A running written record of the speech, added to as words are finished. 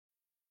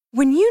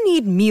When you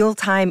need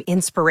mealtime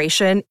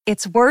inspiration,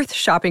 it's worth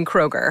shopping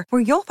Kroger,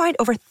 where you'll find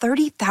over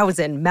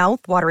 30,000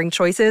 mouth-watering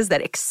choices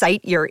that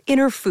excite your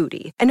inner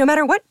foodie. And no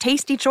matter what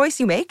tasty choice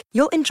you make,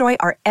 you'll enjoy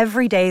our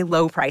everyday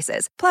low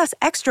prices, plus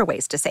extra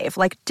ways to save,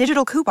 like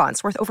digital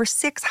coupons worth over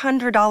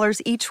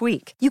 $600 each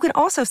week. You can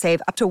also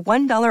save up to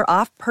 $1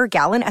 off per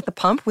gallon at the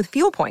pump with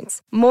fuel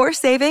points. More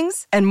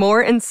savings and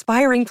more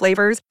inspiring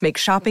flavors make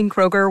shopping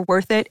Kroger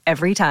worth it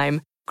every time.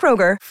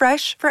 Kroger,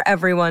 fresh for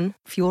everyone.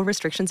 Fuel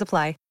restrictions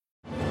apply.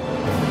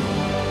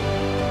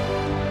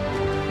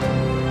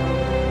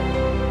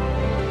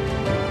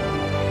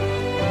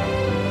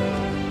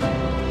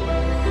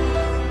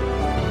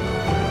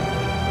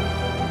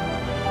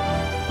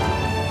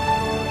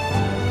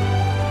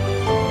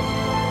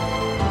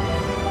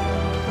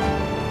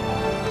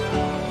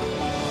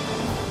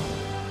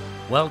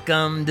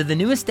 Welcome to the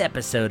newest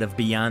episode of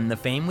Beyond the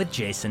Fame with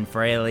Jason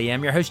Fraley.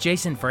 I'm your host,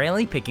 Jason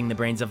Fraley, picking the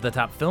brains of the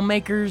top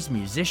filmmakers,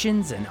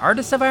 musicians, and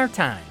artists of our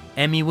time.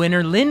 Emmy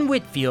winner Lynn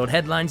Whitfield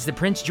headlines the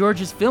Prince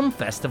George's Film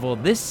Festival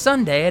this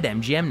Sunday at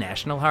MGM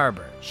National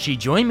Harbor. She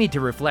joined me to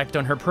reflect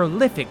on her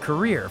prolific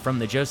career, from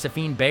the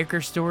Josephine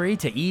Baker story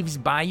to Eve's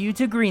Bayou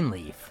to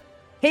Greenleaf.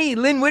 Hey,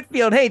 Lynn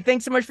Whitfield. Hey,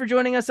 thanks so much for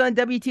joining us on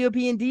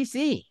WTOP in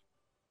DC.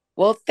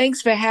 Well,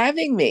 thanks for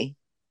having me.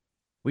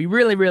 We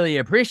really, really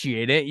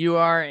appreciate it. You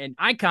are an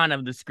icon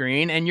of the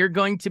screen, and you're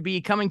going to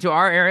be coming to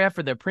our area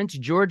for the Prince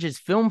George's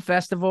Film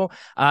Festival.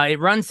 It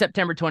runs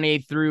September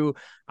 28th through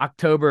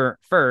October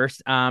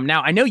 1st.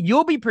 Now, I know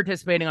you'll be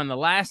participating on the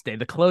last day,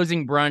 the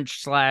closing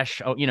brunch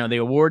 / the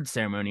award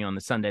ceremony on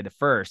the Sunday, the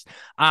 1st.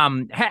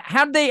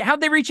 How'd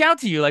they reach out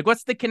to you? Like,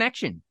 what's the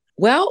connection?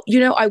 Well,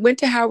 I went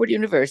to Howard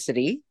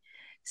University,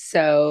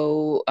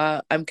 so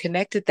I'm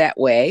connected that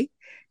way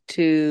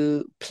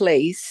to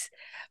place.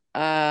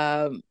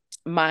 I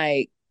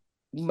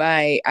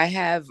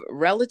have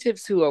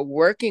relatives who are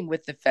working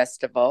with the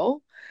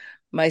festival.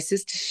 My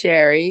sister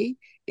Sherry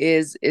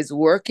is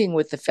working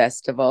with the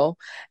festival,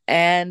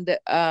 and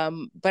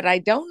but I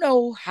don't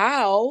know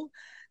how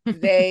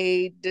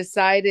they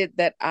decided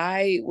that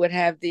I would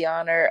have the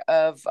honor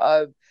of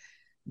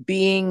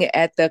being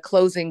at the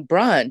closing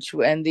brunch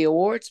and the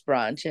awards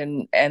brunch,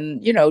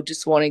 and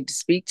just wanting to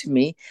speak to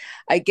me.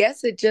 I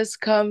guess it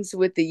just comes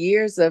with the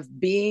years of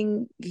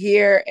being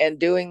here and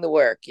doing the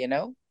work.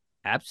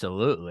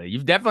 Absolutely.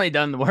 You've definitely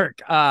done the work.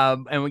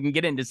 And we can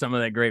get into some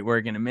of that great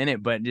work in a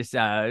minute, but just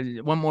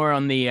one more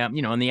on the,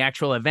 on the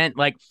actual event.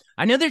 Like,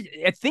 I know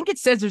I think it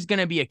says there's going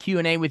to be a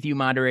Q&A with you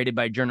moderated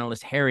by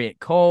journalist Harriet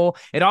Cole.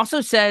 It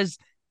also says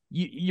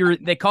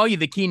they call you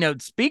the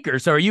keynote speaker.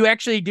 So are you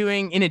actually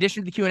doing, in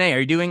addition to the Q&A, are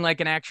you doing like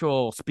an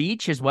actual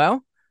speech as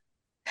well?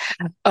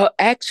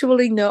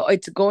 Actually, no,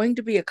 it's going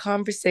to be a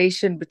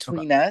conversation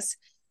between us.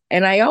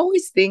 And I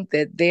always think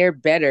that they're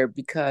better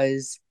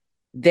because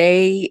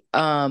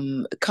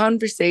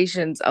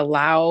conversations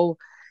allow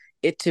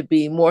it to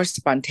be more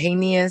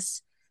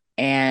spontaneous,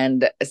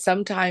 and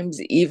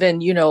sometimes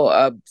even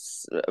an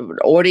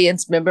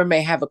audience member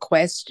may have a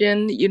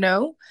question,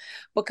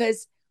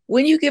 because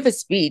when you give a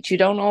speech, you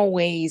don't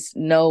always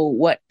know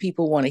what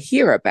people want to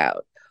hear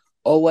about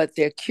or what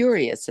they're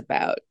curious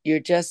about. You're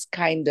just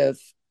kind of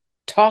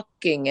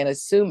talking and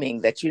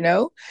assuming that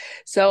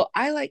so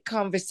I like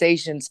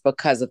conversations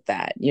because of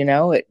that.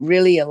 It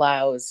really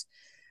allows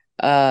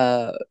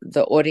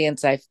the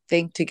audience, I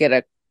think, to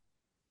get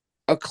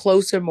a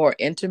closer, more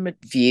intimate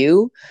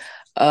view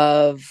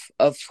of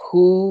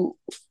who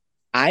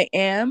I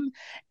am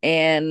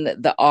and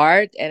the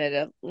art, and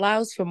it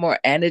allows for more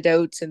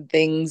anecdotes and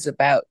things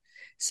about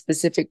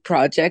specific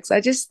projects.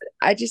 I just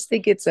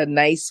think it's a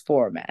nice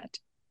format.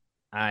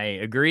 I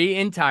agree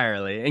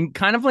entirely, and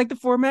kind of like the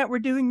format we're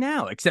doing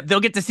now, except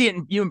they'll get to see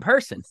you in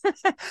person.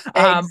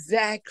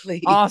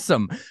 Exactly.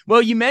 Awesome.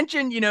 Well, you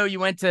mentioned, you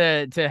went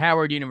to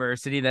Howard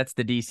University. That's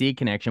the DC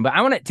connection. But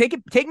I want to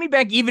take me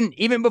back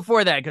even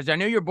before that, because I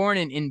know you're born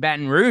in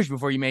Baton Rouge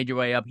before you made your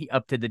way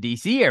up to the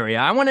DC area.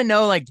 I want to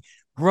know, like,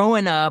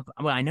 growing up.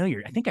 Well, I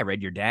think I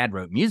read your dad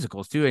wrote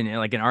musicals too, and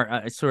like an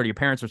art, sort of your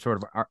parents were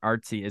sort of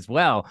artsy as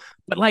well.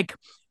 But like,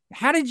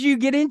 how did you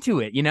get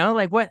into it?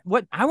 Like what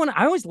I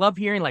always love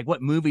hearing like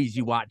what movies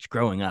you watched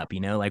growing up,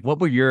 like what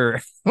were your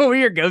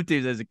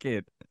go-tos as a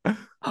kid?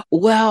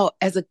 Well,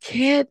 as a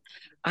kid,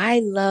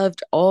 I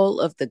loved all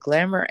of the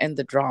glamour and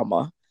the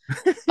drama.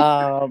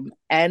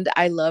 And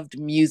I loved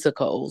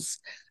musicals.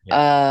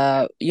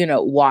 Yeah.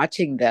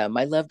 Watching them.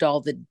 I loved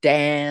all the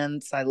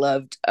dance. I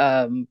loved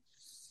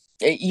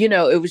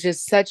it was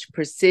just such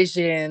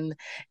precision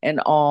and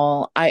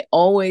all. I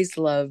always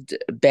loved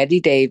Betty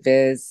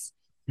Davis,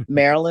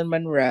 Marilyn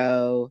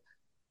Monroe,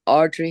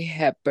 Audrey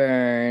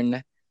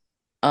Hepburn,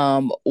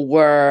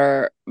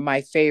 were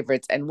my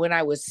favorites. And when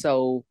I was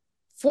so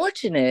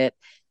fortunate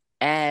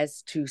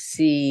as to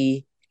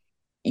see,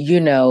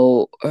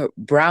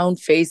 brown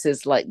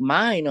faces like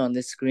mine on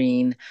the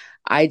screen,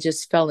 I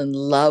just fell in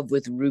love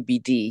with Ruby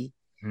Dee.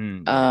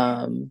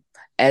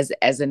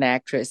 As an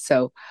actress.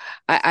 So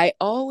I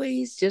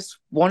always just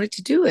wanted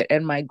to do it.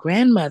 And my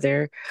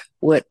grandmother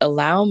would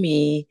allow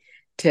me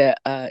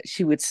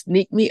she would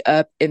sneak me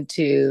up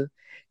into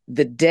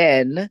the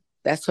den.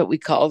 That's what we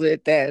called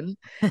it then,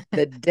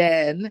 the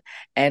den,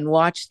 and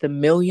watch the $1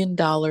 Million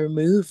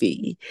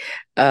Movie,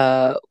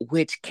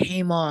 which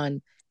came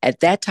on at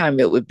that time.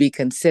 It would be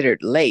considered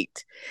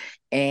late,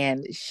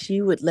 and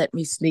she would let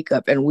me sneak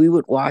up, and we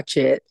would watch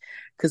it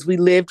because we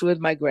lived with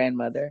my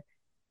grandmother,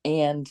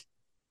 and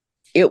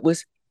it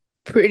was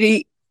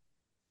pretty.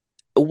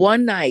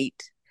 One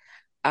night,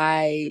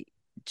 I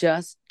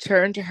just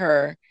turned to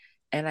her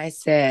and I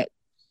said,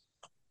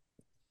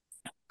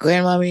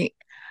 Grandmommy,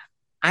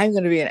 I'm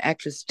going to be an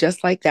actress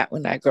just like that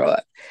when I grow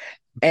up.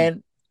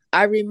 And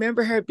I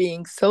remember her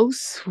being so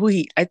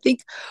sweet. I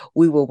think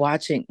we were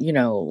watching,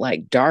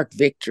 like Dark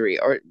Victory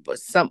or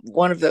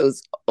one of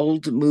those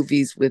old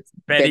movies with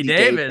Betty Betty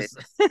Davis.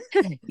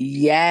 Davis.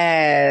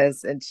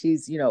 Yes. And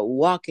she's,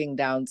 walking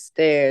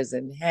downstairs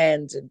and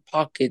hands in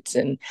pockets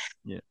and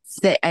Yeah.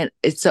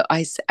 so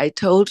I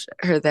told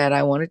her that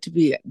I wanted to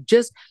be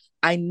just,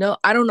 I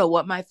don't know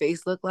what my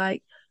face looked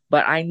like,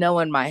 but I know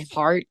in my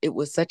heart it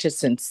was such a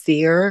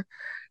sincere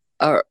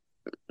uh,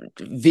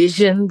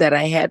 vision that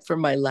I had for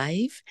my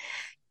life.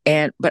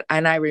 And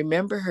I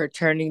remember her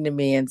turning to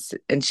me,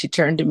 and she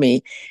turned to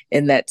me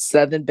in that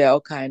Southern Belle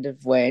kind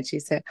of way, and she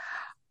said,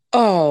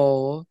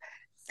 "Oh,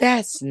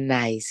 that's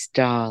nice,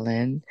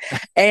 darling."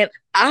 And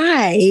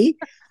I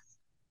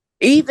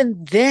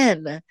even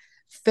then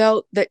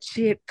felt that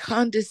she had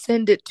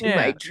condescended to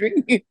my Yeah.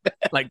 dream.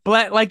 Like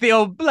the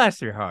old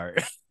bless your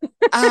heart.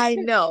 I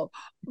know,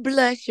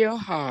 bless your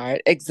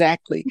heart,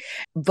 exactly.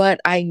 But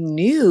I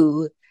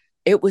knew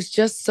it was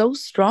just so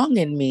strong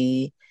in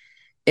me.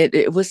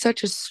 It was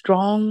such a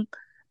strong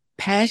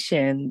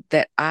passion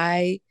that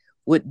I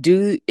would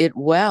do it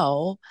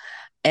well,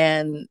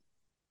 and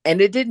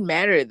it didn't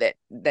matter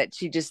that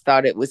she just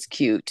thought it was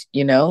cute,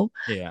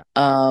 Yeah.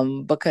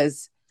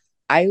 because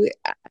I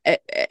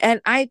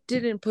and I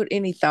didn't put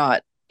any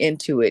thought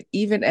into it.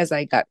 Even as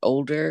I got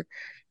older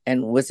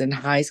and was in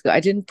high school, I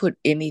didn't put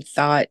any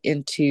thought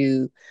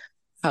into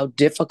how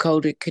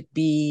difficult it could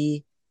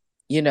be,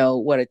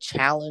 what a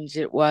challenge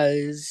it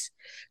was,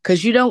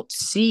 because you don't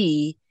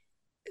see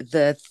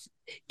the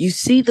you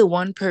see the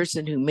one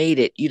person who made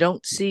it. You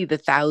don't see the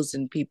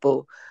 1,000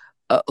 people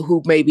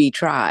who maybe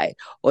try,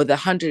 or the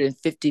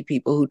 150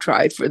 people who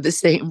tried for the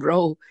same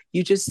role.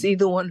 You just see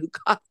the one who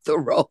got the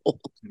role.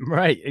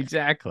 Right.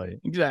 Exactly.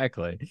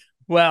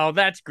 Well,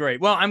 that's great.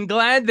 Well, I'm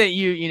glad that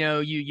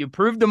you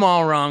proved them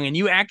all wrong, and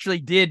you actually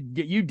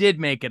did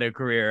make it a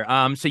career.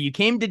 So you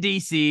came to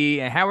DC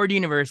at Howard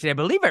University. I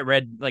believe I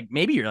read like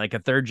maybe you're like a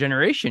third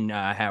generation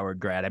Howard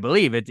grad. I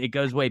believe it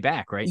goes way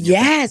back, right? In your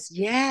family.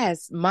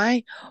 Yes.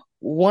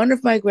 One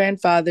of my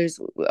grandfathers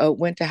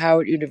went to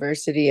Howard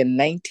University in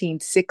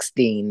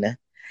 1916,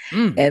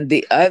 Mm, and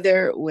the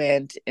other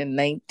went in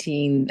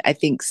 19, I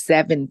think,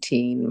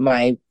 17.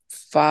 My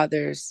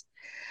father's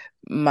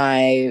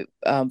father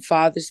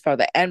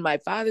and my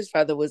father's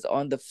father was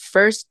on the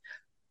first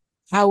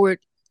Howard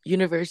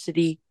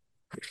University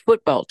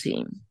football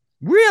team,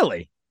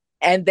 really?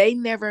 and they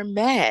never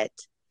met.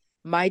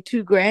 My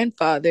two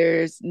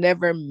grandfathers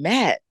never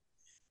met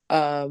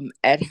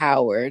at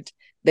Howard.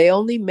 They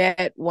only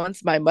met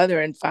once my mother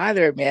and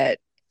father met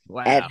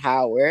at Wow.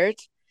 Howard.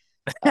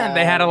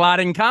 They had a Um, lot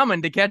in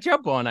common to catch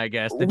up on, I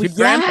guess. The two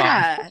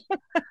grandpas.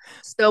 yeah.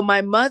 So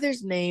my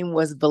mother's name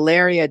was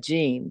Valeria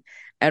Jean,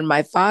 and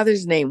my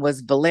father's name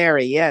was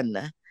Valerian.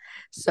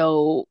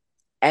 So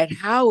at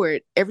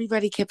Howard,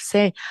 everybody kept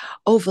saying,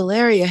 "Oh,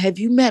 Valeria, have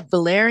you met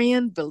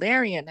Valerian?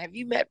 Valerian, have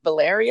you met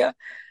Valeria?"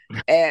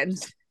 And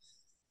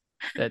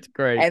That's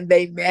great. and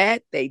they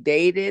met, they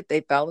dated, they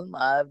fell in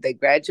love, they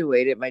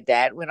graduated. My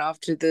dad went off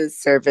to the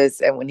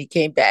service, and when he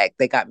came back,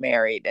 they got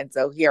married. And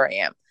so here I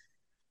am.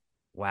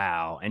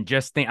 Wow. And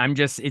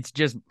it's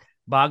just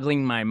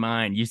boggling my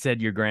mind. You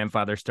said your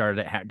grandfather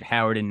started at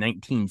Howard in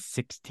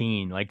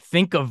 1916. Like,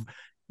 think of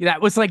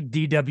that was like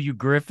D.W.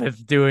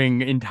 Griffith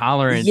doing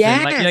Intolerance. And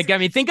Yes. I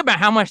mean, think about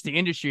how much the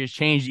industry has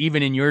changed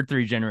even in your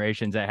three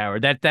generations at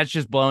Howard. That's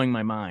just blowing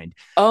my mind.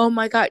 Oh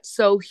my God.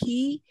 So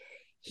he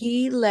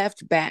left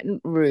the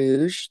Baton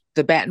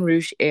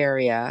Rouge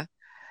area,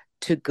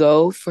 to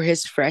go for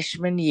his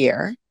freshman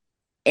year.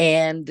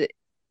 And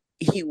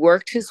he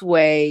worked his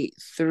way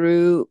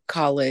through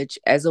college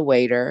as a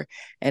waiter.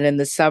 And in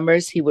the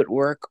summers, he would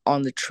work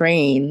on the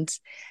trains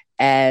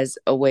as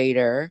a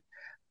waiter.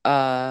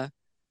 Uh,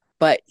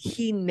 but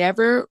he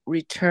never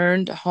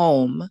returned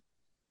home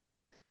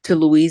to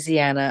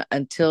Louisiana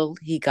until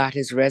he got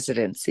his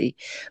residency,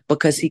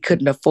 because he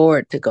couldn't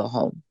afford to go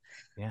home.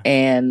 Yeah.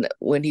 And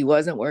when he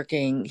wasn't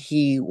working,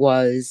 he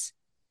was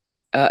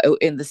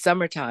in the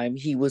summertime,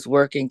 he was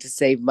working to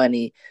save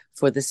money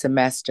for the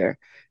semester.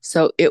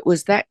 So it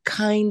was that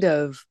kind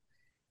of,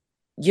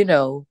 you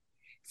know,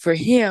 for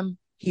him,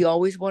 he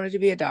always wanted to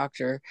be a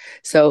doctor.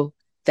 So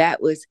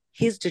that was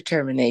his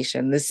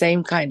determination, the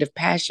same kind of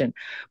passion.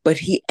 But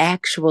he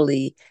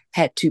actually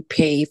had to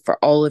pay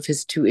for all of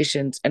his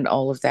tuitions and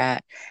all of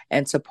that,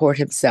 and support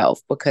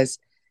himself, because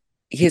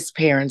his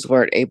parents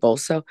weren't able.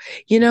 So,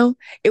 you know,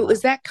 it was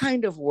Wow. that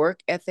kind of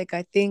work ethic,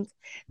 I think,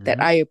 that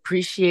Hmm. I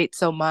appreciate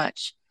so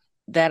much,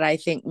 that I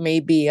think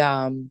maybe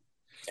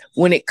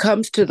when it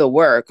comes to the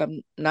work,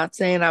 I'm not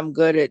saying I'm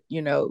good at,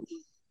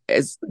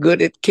 as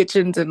good at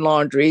kitchens and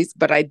laundries,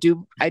 but I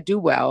do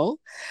well.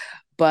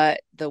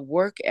 But the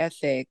work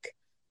ethic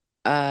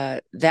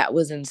that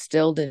was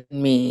instilled in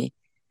me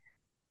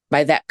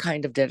by that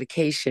kind of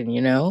dedication,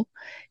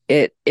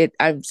 it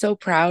I'm so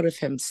proud of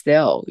him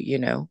still,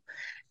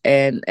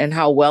 and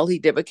how well he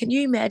did. But can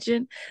you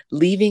imagine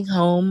leaving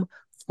home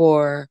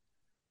for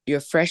your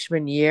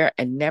freshman year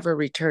and never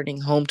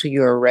returning home to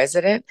your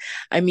resident?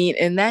 I mean,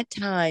 in that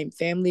time,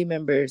 family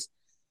members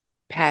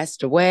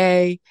passed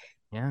away,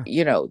 Yeah.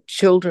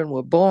 children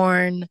were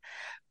born,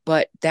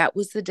 but that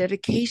was the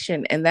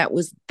dedication. And that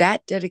was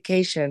that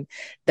dedication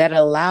that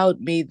allowed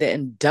me the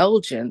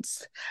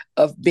indulgence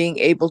of being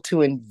able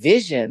to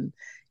envision,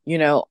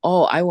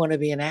 oh, I want to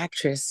be an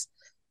actress,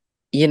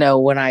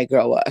 when I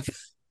grow up.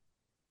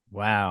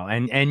 Wow.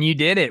 And you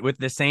did it with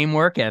the same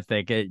work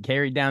ethic. It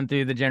carried down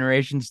through the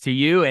generations to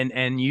you,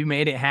 and you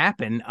made it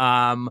happen.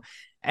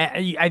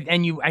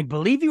 I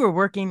believe you were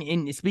working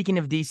in, speaking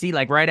of DC,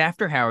 like right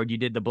after Howard, you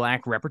did the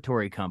Black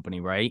Repertory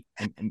Company, right?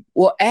 And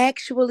Well,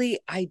 actually,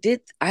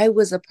 I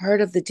was a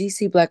part of the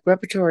DC Black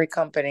Repertory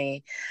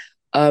Company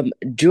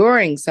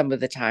during some of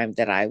the time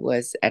that I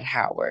was at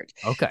Howard.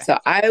 okay. So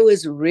I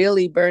was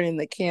really burning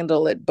the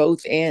candle at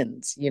both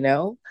ends,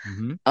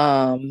 Hmm.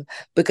 um,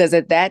 because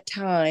at that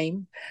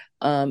time,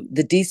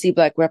 the DC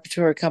Black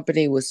Repertory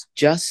Company was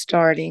just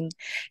starting.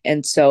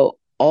 And so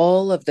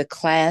all of the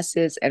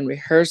classes and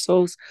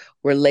rehearsals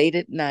were late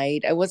at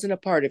night. I wasn't a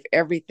part of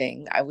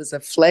everything. I was a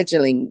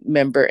fledgling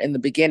member in the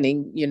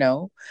beginning,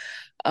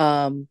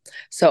 um,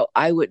 so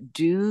I would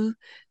do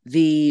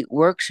the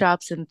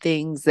workshops and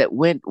things that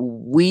went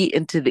we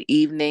into the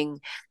evening,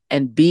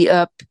 and be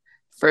up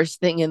first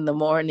thing in the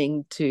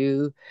morning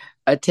to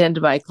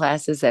attend my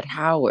classes at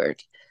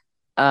Howard.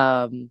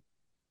 Um,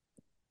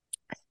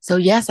 so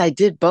yes, I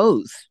did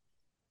both.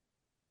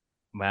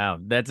 Wow,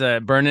 that's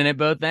burning at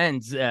both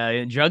ends,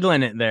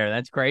 juggling it there.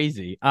 That's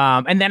crazy.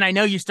 And then I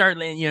know you start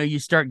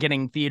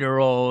getting theater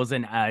roles.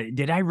 And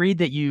did I read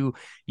that you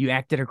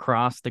acted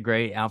across the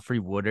great Alfre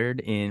Woodard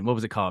in, what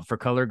was it called, For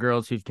Color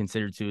Girls Who've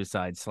Considered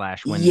Suicide,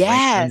 slash When the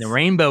Yes.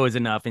 Rainbow Is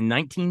Enough in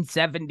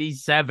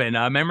 1977.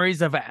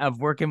 Memories of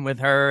working with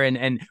her,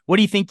 and what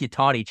do you think you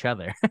taught each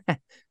other?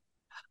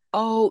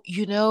 Oh,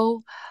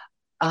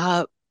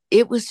 uh,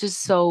 it was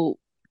just so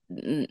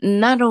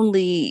not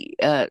only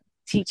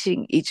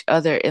teaching each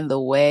other in the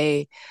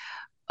way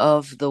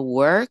of the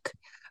work,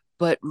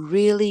 but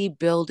really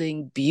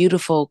building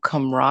beautiful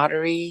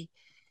camaraderie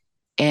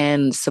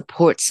and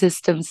support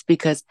systems,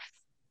 because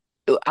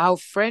our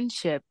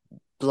friendship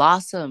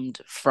blossomed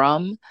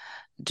from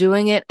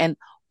doing it. And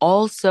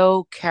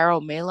also,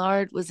 Carol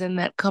Maillard was in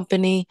that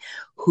company,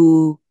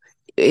 who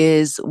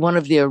is one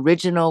of the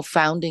original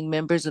founding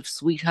members of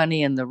Sweet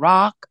Honey and the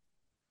Rock.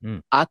 Hmm.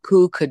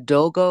 Aku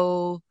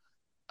Kadogo,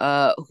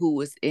 who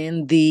was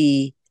in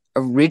the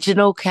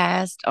original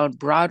cast on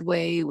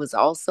Broadway, was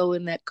also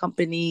in that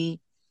company.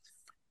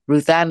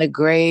 Ruth Anna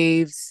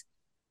Graves,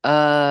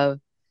 uh,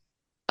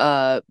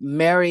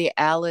 Mary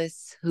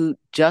Alice, who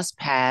just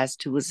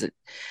passed, who was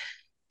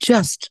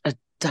just a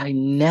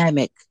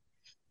dynamic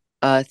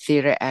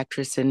theater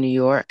actress in New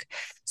York.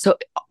 So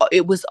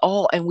it was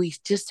all, and we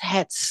just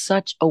had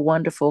such a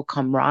wonderful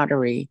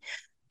camaraderie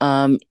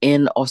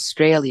in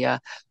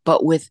Australia.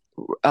 But with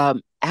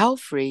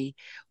Alfre,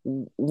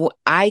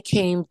 I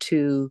came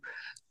to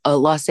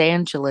Los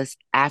Angeles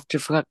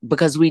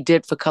because we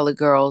did For Color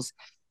Girls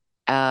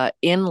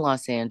in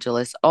Los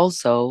Angeles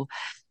also.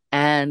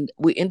 And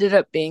we ended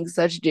up being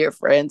such dear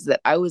friends that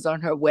I was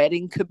on her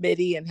wedding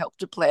committee and helped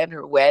to plan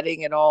her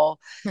wedding and all.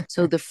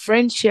 So the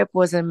friendship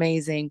was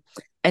amazing.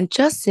 And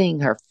just seeing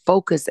her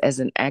focus as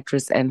an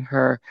actress and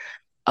her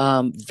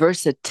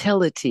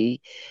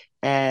versatility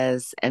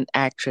as an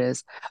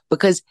actress.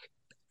 Because,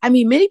 I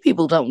mean, many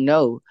people don't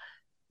know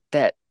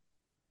that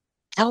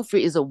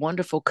Alfre is a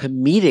wonderful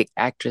comedic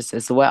actress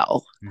as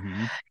well.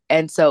 Hmm.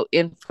 And so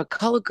in For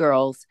Color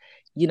Girls,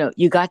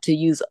 you got to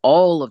use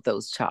all of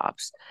those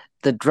chops,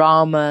 the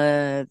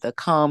drama, the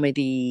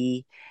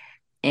comedy,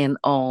 and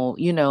all.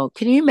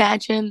 Can you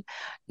imagine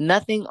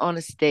nothing on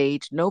a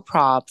stage, no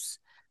props,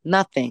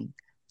 nothing,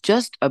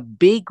 just a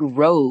big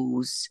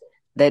rose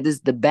that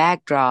is the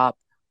backdrop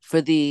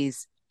for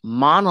these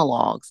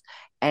monologues?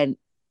 And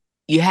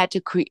you had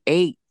to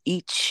create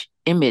each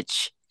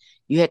image.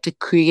 You had to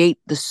create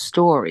the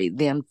story,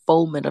 the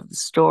unfoldment of the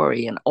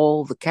story, and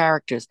all the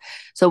characters.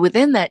 So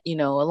within that,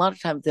 a lot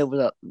of times there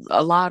was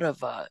a lot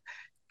of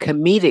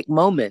comedic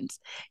moments,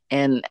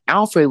 and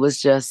Alfred was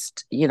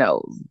just,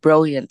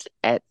 brilliant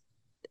at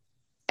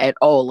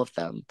all of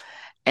them.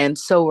 And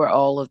so were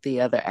all of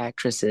the other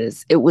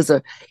actresses. It was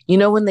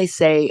when they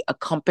say a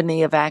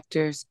company of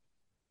actors,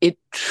 it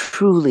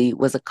truly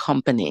was a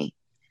company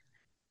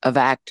of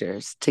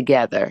actors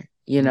together,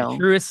 you In the know.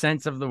 truest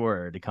sense of the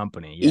word, the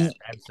company. Yeah,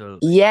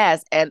 absolutely.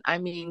 Yes, and I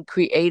mean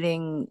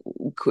creating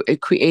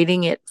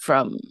it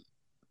from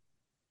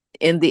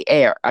in the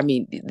air. I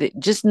mean,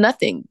 just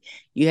nothing.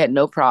 You had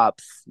no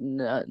props,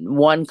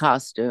 one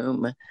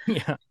costume,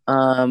 Yeah.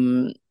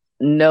 um,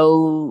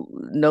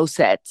 no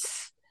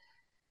sets,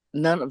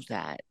 none of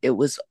that. It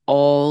was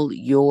all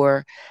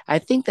your. I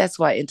think that's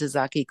why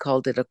Intozaki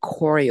called it a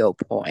choreo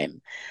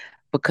poem,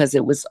 because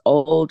it was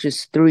all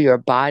just through your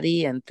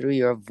body and through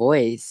your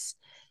voice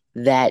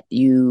that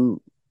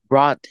you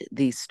brought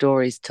these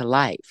stories to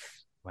life.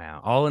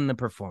 Wow, all in the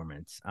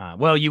performance.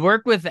 Well, you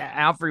work with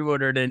Alfre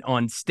Woodard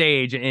on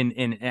stage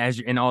in as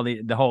in all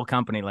the whole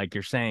company, like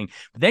you're saying.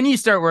 But then you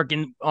start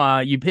working.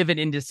 You pivot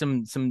into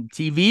some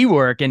TV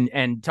work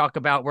and talk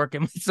about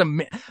working with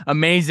some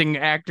amazing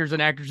actors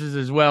and actresses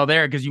as well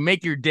there, because you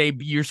make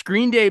your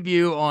screen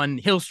debut on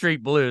Hill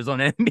Street Blues on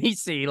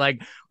NBC.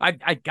 Like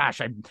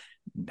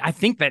I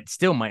think that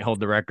still might hold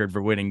the record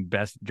for winning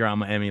Best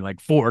Drama Emmy like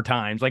 4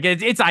 times. Like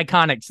it's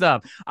iconic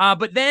stuff.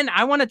 But then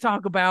I want to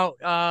talk about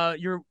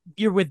you're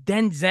with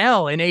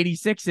Denzel in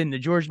 '86 in the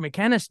George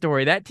McKenna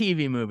Story, that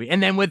TV movie,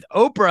 and then with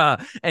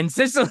Oprah and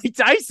Cicely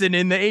Tyson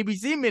in the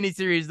ABC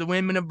miniseries The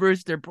Women of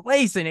Brewster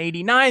Place in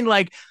 '89.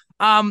 Like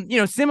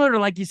similar to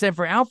like you said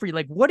for Alfred.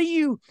 Like what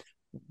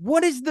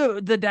is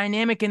the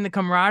dynamic and the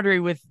camaraderie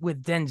with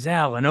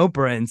Denzel and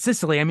Oprah and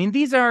Cicely? I mean,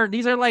 these are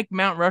like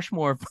Mount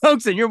Rushmore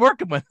folks, and you're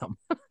working with them.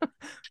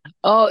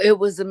 Oh, it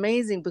was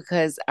amazing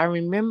because I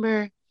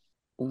remember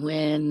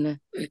when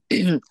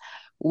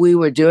we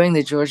were doing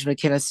the George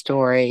McKenna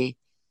Story,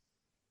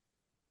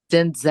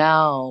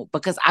 Denzel,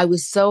 because I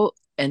was so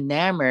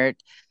enamored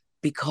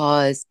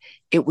because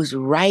it was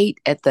right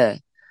at the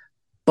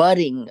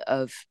budding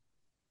of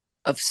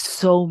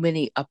so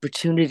many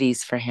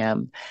opportunities for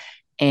him,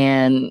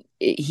 and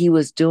he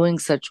was doing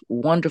such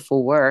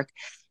wonderful work.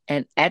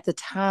 And at the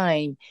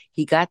time,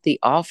 he got the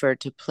offer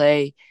to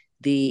play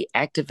the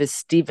activist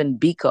Stephen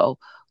Biko,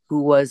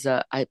 who was,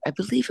 I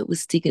believe it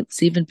was Stephen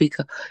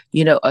Biko,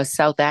 a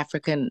South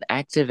African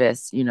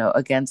activist,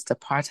 against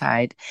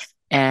apartheid.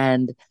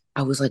 And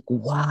I was like,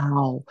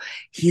 wow,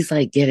 he's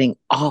like getting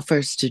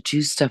offers to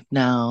do stuff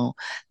now.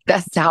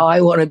 That's how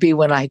I want to be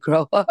when I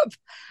grow up.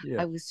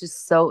 Yeah. I was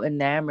just so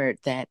enamored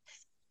that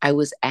I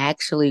was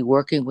actually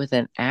working with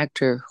an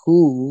actor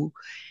who,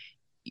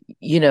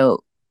 you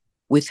know,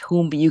 with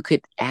whom you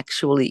could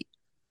actually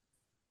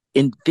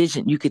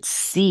envision, you could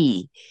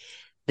see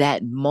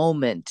that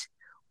moment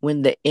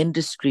when the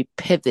industry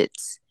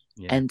pivots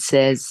Yeah. and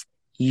says,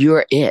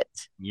 you're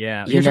it,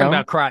 Yeah. you know? You're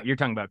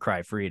talking about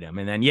Cry Freedom.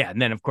 And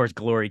then of course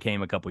Glory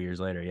came a couple years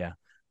later. Yeah.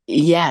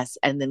 Yes.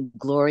 And then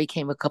Glory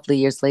came a couple of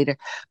years later,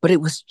 but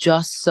it was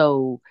just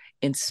so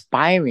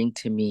inspiring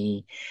to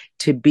me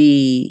to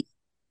be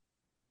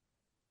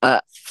a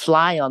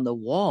fly on the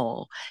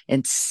wall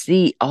and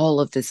see all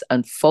of this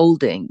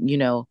unfolding,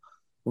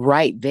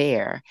 right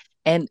there.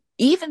 And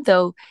even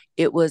though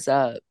it was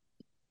a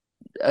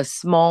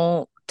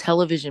small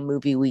television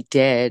movie we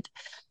did,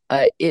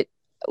 it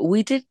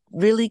we did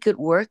really good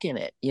work in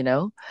it.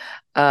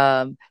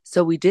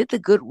 So we did the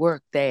good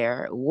work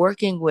there,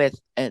 working with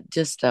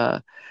just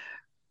an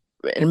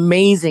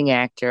amazing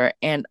actor,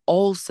 and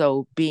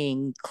also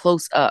being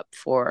close up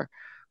for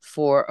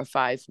 4 or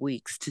 5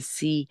 weeks to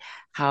see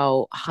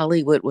how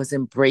Hollywood was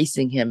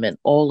embracing him and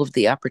all of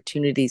the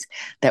opportunities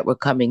that were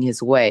coming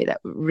his way. That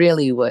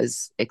really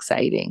was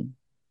exciting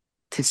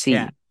to Yeah. see.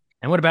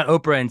 And what about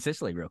Oprah and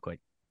Cicely, real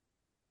quick?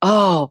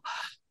 Oh,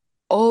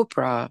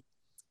 Oprah,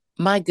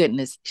 my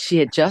goodness, she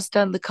had just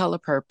done The Color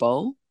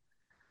Purple,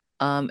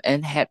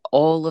 and had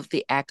all of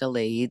the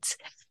accolades.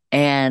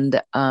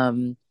 And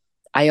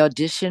I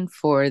auditioned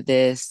for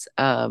this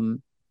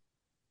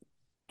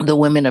The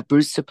Women of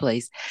Brewster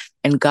Place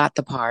and got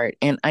the part.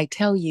 And I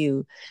tell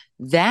you,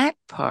 that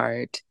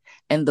part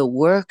and the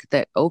work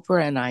that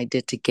Oprah and I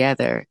did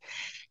together,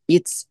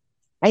 it's,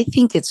 I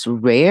think it's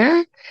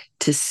rare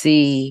to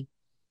see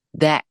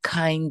that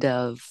kind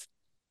of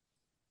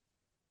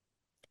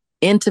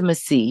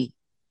intimacy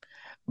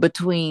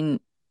between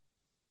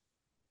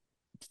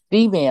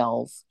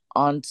females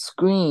on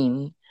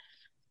screen.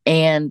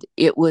 And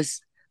it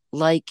was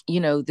like,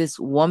 this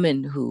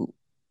woman who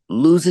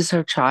loses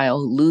her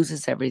child, who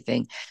loses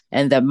everything,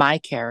 and that my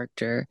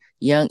character,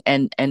 young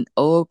and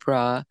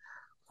Oprah,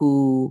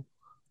 who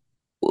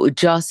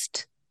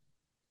just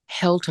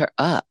held her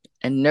up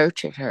and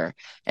nurtured her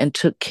and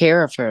took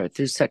care of her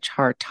through such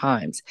hard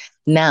times.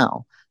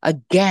 Now,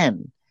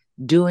 again,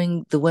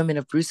 doing the Women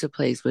of Brewster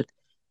Place with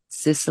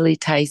Cicely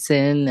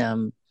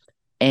Tyson,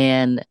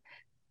 and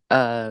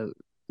uh,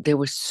 there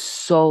were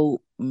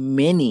so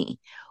many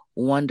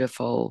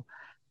wonderful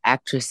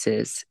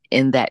actresses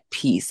in that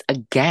piece.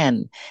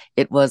 Again,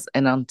 it was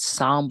an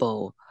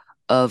ensemble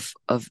of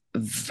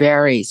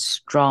very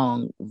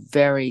strong,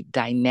 very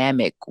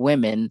dynamic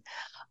women.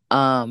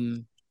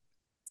 Um,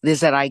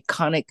 there's that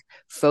iconic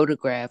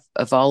photograph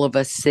of all of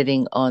us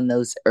sitting on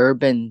those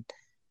urban,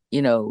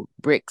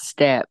 brick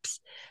steps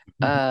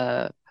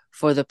uh,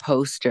 for the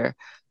poster.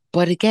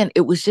 But again,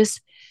 it was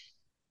just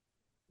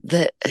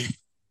the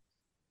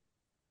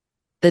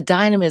the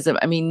dynamism.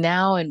 I mean,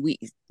 now, and we,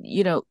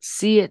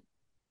 see it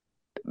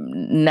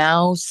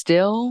now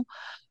still,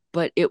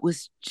 but it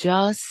was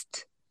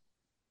just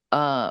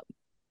uh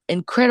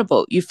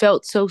incredible. You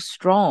felt so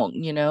strong,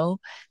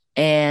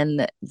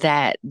 and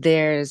that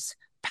there's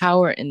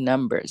power in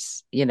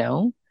numbers,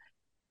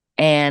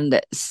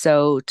 and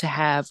so to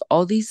have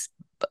all these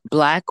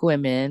Black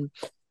women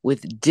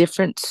with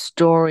different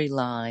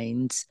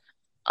storylines,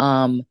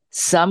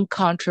 some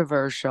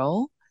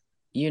controversial,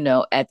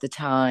 at the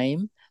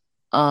time,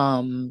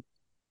 um,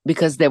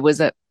 because there was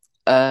a,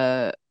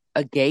 a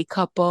gay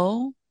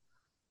couple,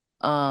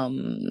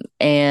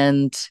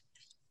 and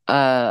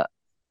uh,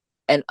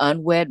 an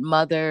unwed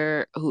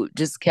mother who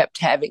just kept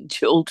having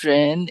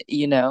children,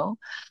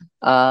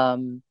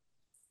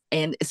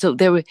 and so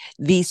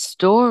these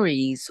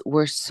stories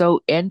were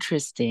so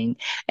interesting,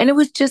 and it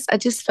was I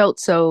just felt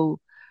so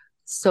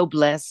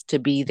blessed to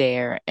be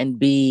there and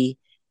be,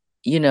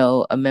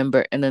 a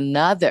member in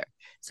another.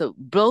 So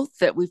both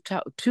that we've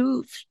talked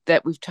two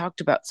that we've talked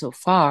about so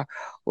far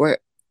were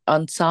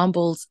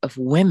ensembles of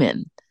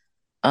women,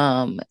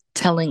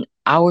 telling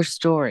our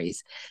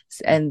stories,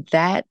 and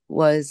that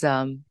was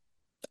a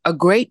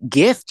great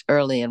gift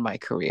early in my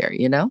career.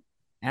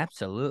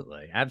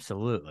 Absolutely.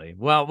 Absolutely.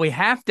 Well, we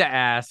have to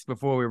ask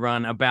before we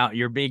run about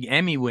your big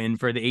Emmy win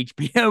for the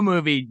HBO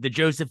movie, The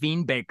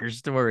Josephine Baker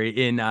Story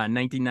in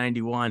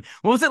 1991.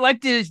 What was it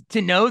like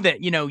to know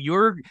that,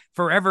 you're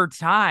forever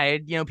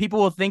tied?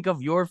 People will think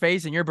of your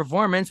face and your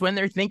performance when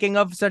they're thinking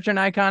of such an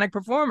iconic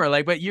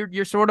performer. But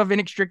you're sort of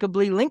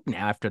inextricably linked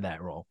now after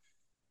that role.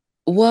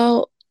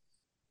 Well,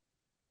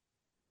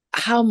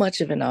 how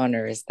much of an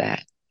honor is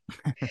that?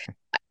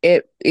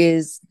 It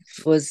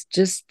was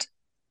just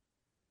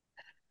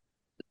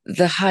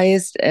the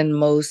highest and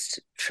most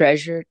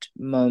treasured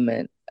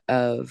moment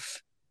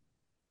of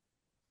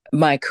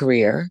my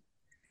career,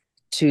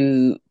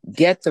 to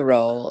get the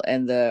role,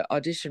 and the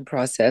audition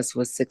process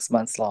was 6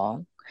 months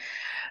long.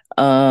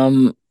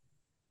 And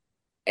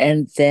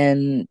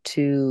then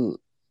to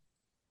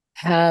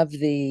have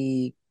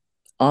the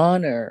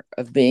honor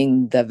of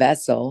being the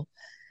vessel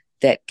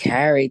that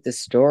carried the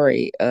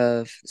story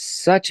of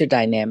such a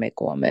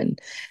dynamic woman.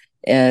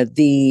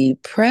 The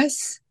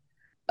press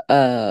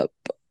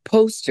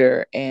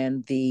poster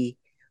and the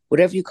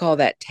whatever you call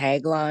that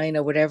tagline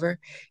or whatever,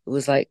 it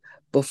was like,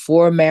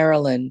 before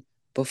Marilyn,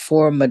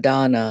 before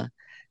Madonna,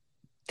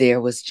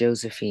 there was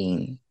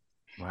Josephine.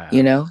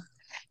 Wow.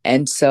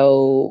 And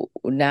so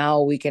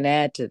now we can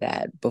add to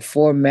that,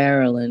 before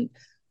Marilyn,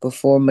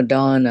 before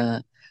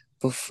Madonna,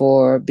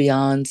 before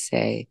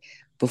Beyonce,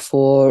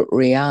 before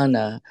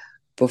Rihanna,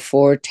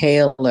 before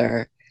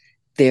Taylor,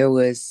 there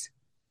was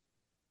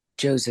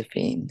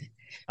Josephine.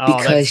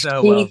 Oh, that's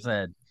so well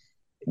said.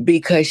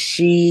 Because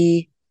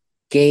she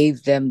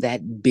gave them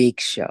that big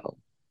show,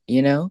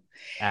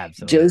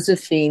 Absolutely.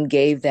 Josephine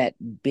gave that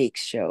big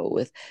show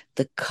with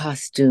the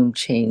costume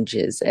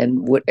changes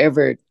and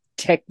whatever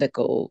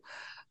technical,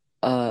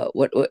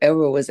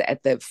 whatever was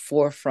at the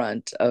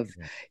forefront of,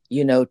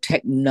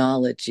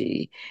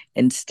 technology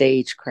and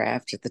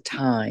stagecraft at the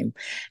time.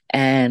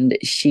 And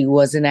she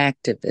was an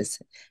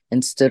activist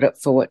and stood up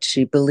for what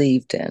she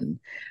believed in.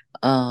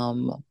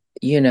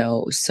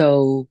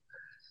 So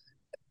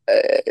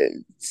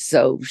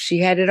so she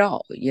had it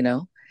all.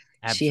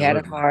 She had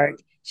a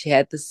heart, she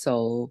had the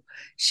soul,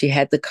 she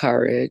had the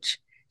courage,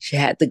 she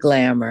had the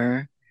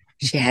glamour,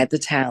 she had the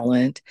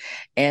talent.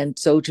 And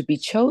so to be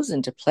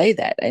chosen to play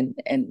that,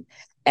 and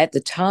at the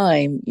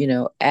time,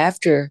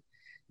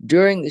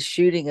 during the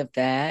shooting of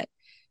that,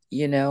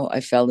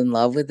 I fell in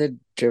love with the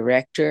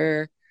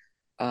director.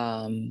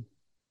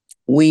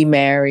 We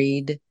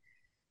married,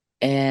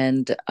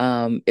 and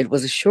it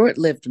was a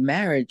short-lived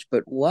marriage,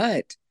 but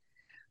what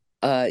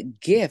a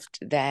gift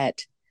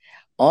that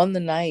on the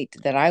night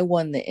that I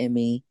won the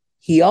Emmy,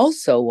 he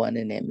also won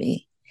an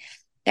Emmy.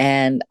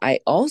 And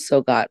I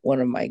also got one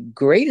of my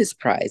greatest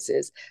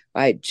prizes.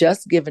 I had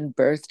just given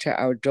birth to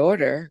our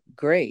daughter,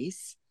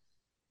 Grace,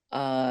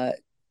 2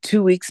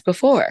 weeks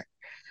before.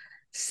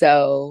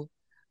 So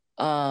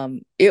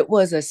it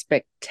was a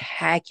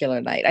spectacular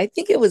night. I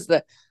think it was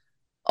the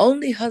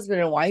only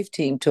husband and wife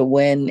team to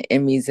win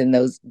Emmys in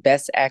those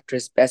Best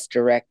Actress, Best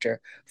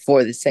Director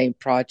for the same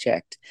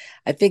project.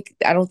 I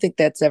don't think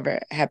that's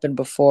ever happened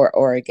before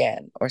or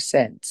again or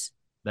since.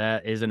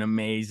 That is an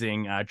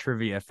amazing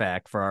trivia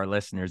fact for our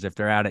listeners. If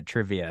they're out at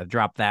trivia,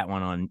 drop that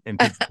one on and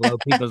blow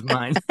people's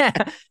minds.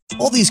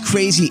 All these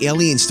crazy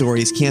alien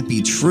stories can't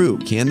be true,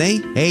 can they?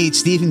 Hey, it's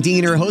Stephen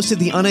Diener, host of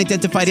the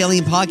Unidentified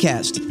Alien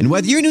Podcast. And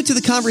whether you're new to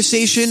the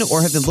conversation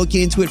or have been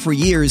looking into it for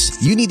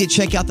years, you need to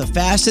check out the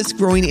fastest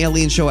growing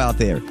alien show out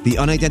there, the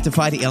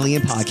Unidentified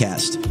Alien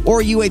Podcast,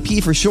 or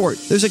UAP for short.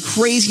 There's a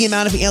crazy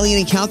amount of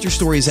alien encounter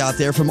stories out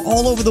there from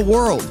all over the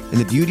world. And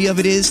the beauty of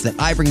it is that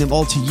I bring them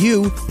all to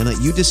you and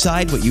let you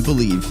decide what you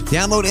believe.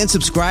 Download and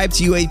subscribe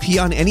to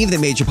UAP on any of the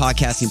major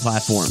podcasting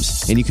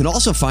platforms. And you can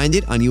also find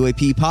it on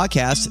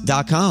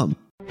UAPpodcast.com.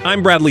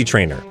 I'm Bradley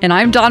Trainer. And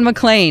I'm Don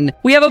McClain.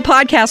 We have a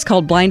podcast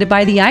called Blinded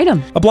by the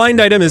Item. A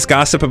blind item is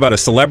gossip about a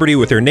celebrity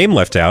with their name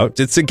left out.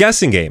 It's a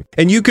guessing game,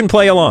 and you can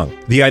play along.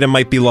 The item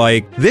might be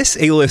like, this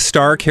A-list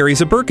star carries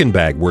a Birkin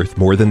bag worth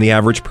more than the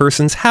average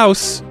person's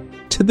house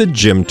to the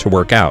gym to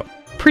work out.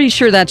 Pretty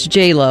sure that's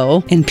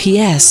J-Lo. And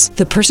P.S.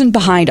 the person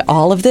behind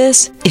all of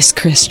this is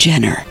Kris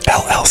Jenner,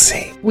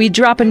 LLC. We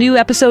drop a new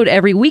episode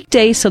every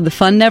weekday so the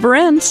fun never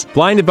ends.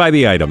 Blinded by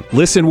the Item.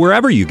 Listen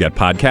wherever you get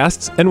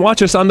podcasts and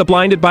watch us on the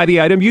Blinded by the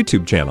Item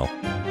YouTube channel.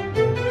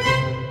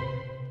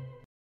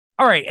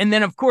 All right. And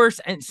then, of course,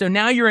 and so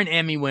now you're an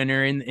Emmy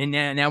winner, and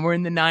now we're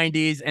in the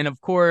 90s. And, of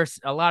course,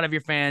 a lot of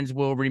your fans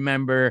will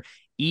remember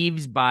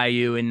Eve's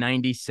Bayou in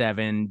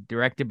 97,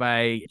 directed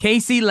by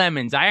Casey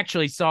Lemons. I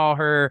actually saw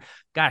her.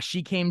 Gosh,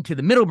 she came to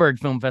the Middleburg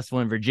Film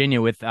Festival in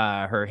Virginia with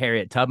her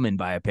Harriet Tubman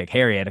biopic,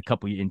 Harriet, in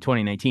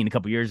 2019, a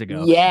couple years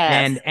ago.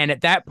 Yes. And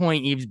at that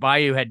point, Eve's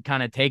Bayou had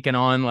kind of taken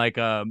on like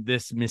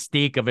this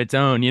mystique of its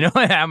own,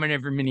 how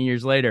many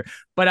years later.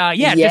 But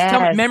Yes. just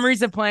tell me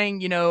memories of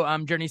playing,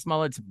 Journey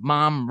Smollett's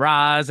mom,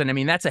 Roz, and I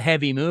mean that's a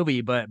heavy movie,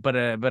 but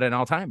an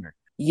all timer.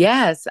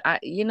 Yes,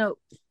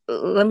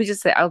 let me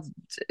just say, I'll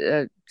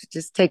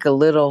just take a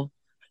little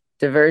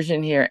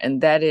diversion here, and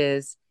that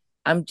is,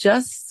 I'm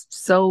just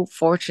so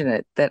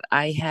fortunate that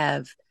I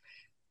have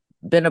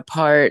been a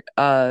part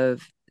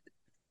of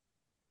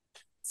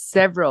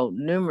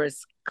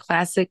numerous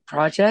classic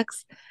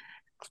projects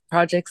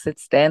that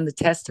stand the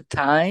test of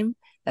time.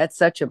 That's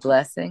such a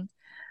blessing.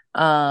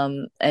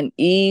 And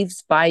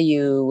Eve's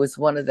Bayou was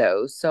one of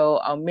those. So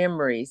our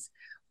memories,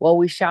 well,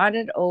 we shot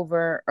it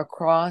over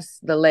across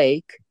the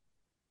lake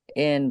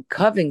in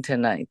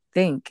Covington, I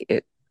think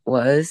it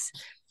was,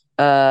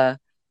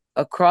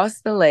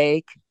 across the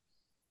lake,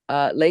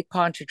 Lake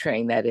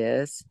Pontchartrain, that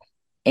is.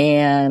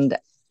 And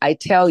I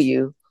tell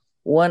you,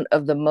 one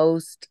of the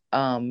most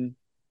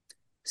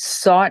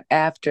sought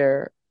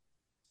after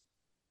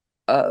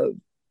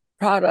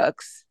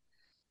products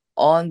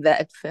on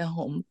that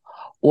film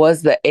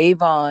was the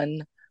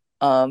Avon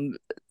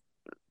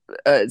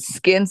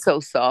Skin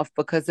So Soft,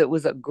 because it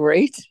was a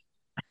great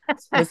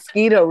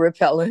mosquito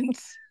repellent.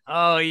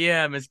 Oh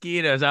yeah,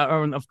 mosquitoes.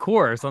 Of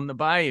course, on the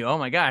bayou. Oh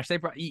my gosh, they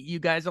brought you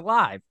guys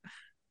alive.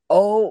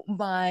 Oh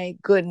my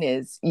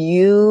goodness.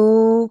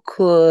 You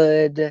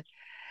could,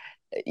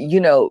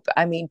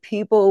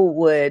 people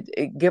would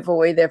give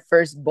away their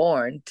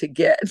firstborn to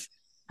get.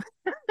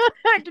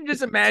 I can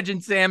just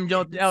imagine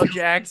Samuel L.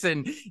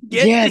 Jackson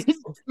get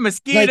these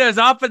mosquitoes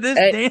off of this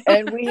damn.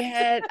 And we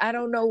had, I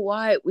don't know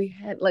why, we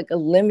had like a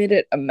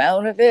limited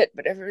amount of it,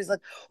 but everybody's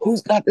like,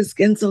 who's got the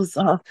skin so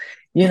soft?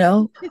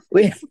 So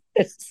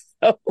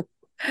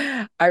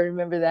I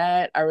remember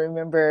that. I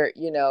remember,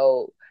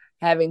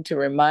 having to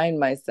remind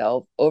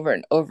myself over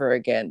and over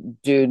again,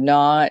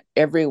 don't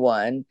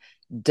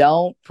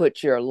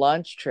put your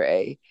lunch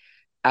tray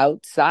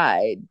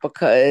outside,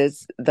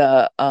 because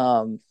the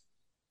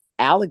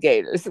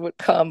alligators would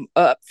come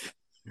up,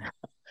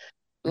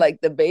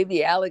 like the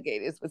baby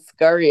alligators would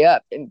scurry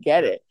up and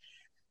get it.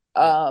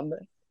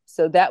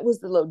 So that was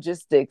the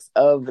logistics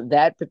of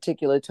that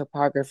particular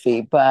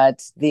topography.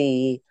 But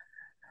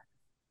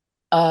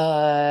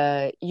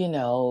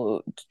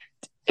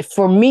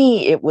for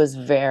me, it was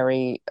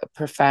very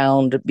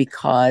profound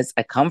because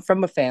I come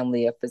from a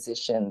family of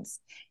physicians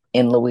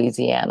in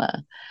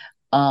Louisiana.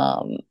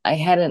 I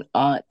had an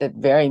aunt that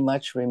very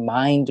much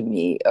reminded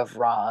me of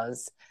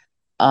Roz,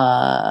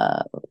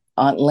 Aunt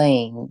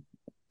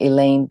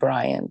Elaine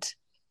Bryant.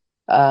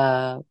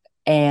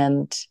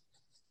 And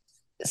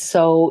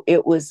so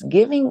it was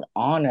giving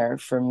honor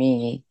for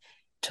me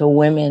to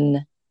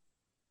women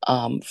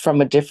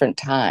from a different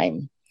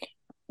time,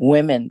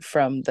 women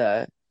from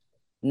the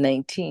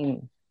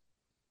 1950s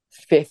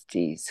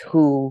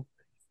who,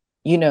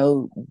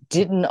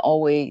 didn't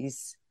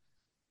always,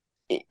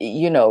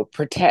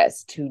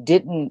 protest, who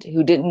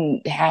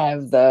didn't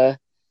have the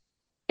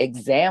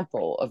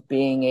example of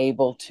being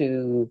able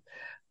to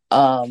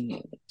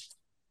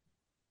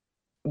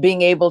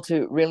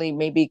really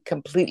maybe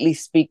completely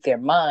speak their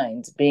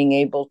minds, being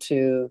able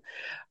to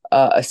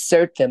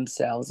assert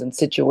themselves in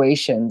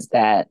situations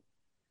that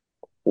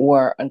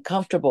were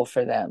uncomfortable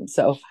for them.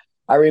 So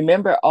I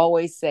remember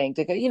always saying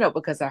to,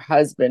 because her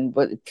husband,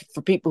 but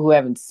for people who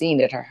haven't seen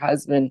it, her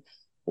husband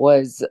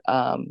was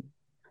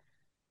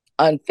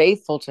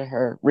unfaithful to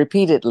her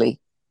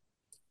repeatedly.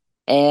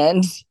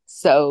 And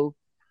so,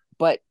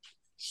 but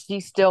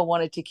she still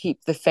wanted to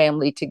keep the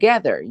family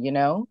together,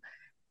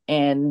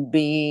 and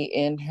be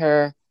in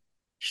her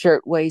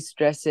shirtwaist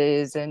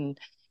dresses. And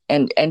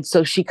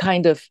so she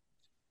kind of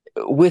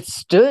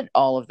withstood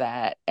all of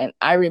that. And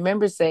I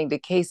remember saying to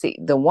Casey,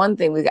 the one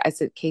thing I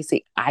said,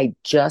 Casey, I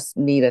just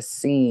need a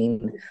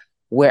scene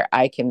where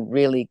I can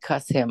really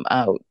cuss him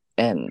out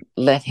and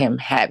let him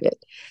have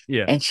it.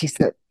 Yeah. And she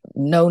said,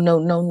 no,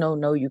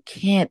 you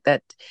can't.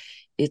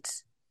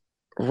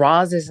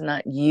 Roz is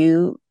not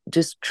you.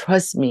 Just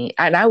trust me.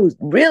 And I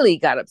really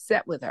got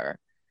upset with her.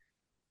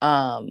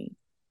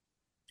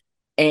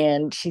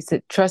 And she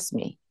said, trust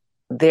me,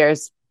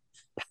 there's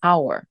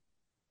power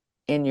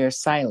in your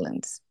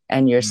silence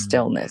and your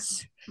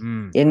stillness,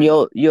 Mm. and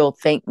you'll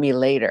thank me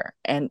later.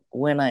 And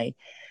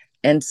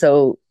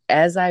so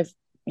as I've,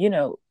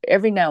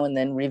 every now and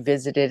then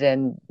revisited,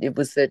 and it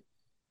was the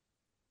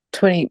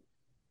 25th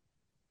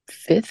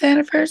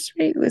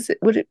anniversary, was it?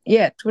 Would it?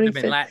 Yeah, Would have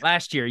been 25th.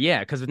 last year, yeah,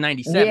 because it was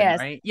 97, Yes.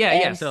 right? Yeah.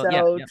 And So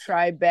yeah, so yeah.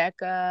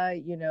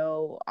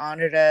 Tribeca,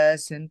 honored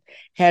us and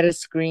had a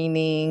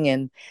screening,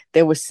 and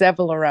there were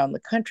several around the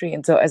country.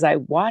 And so as I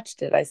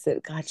watched it, I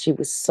said, God, she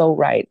was so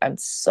right. I'm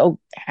so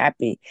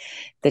happy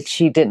that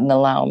she didn't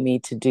allow me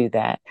to do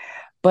that.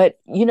 But,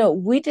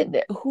 we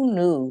didn't, who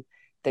knew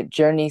that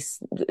Journeys,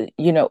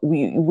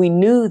 we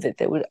knew that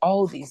there were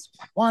all these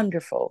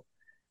wonderful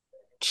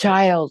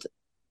child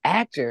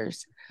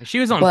actors. She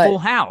was on But Full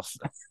House.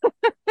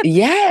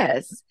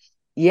 yes,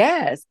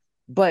 yes.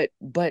 But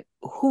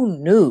who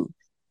knew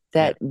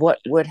Yeah. that what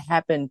would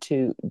happen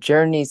to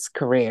Journey's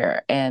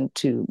career and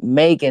to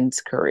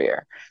Megan's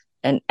career,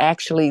 and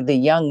actually the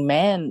young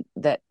man,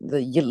 that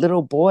the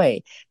little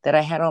boy that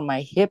I had on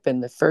my hip in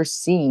the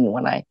first scene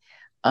when I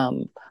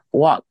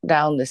walked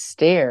down the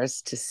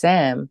stairs to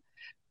Sam,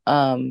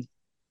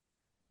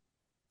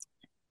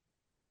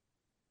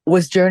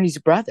 was Journey's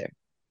brother,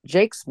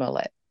 Jake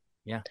Smollett.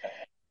 Yeah.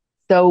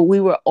 So we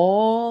were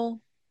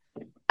all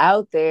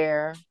out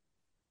there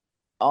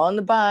on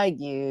the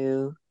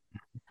bayou,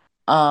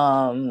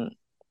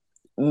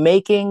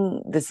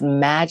 making this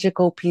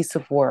magical piece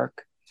of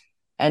work.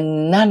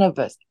 And none of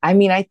us, I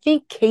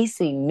think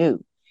Casey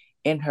knew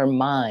in her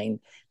mind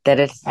that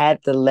it had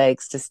the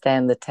legs to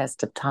stand the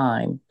test of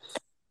time.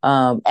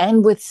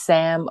 And with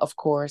Sam, of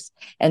course.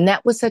 And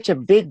that was such a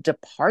big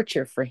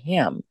departure for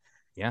him.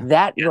 Yeah.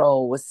 That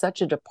role was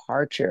such a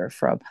departure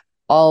from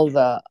all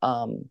the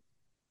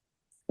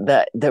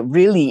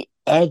really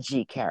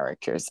edgy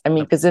characters.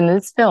 Because in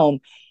this film,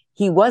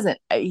 he wasn't,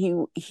 he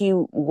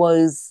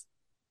was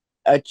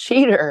a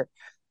cheater,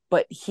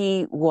 but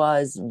he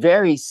was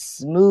very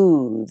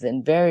smooth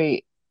and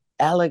very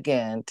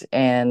elegant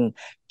and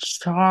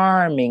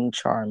charming.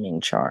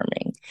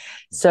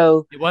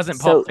 So it wasn't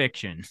Pulp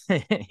Fiction.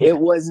 it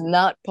was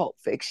not Pulp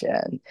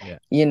Fiction. Yeah.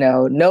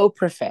 No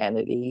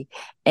profanity,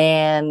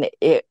 and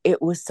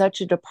it was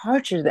such a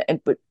departure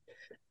but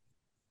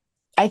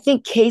I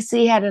think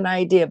Casey had an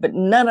idea, but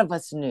none of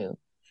us knew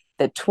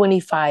that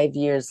 25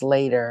 years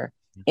later,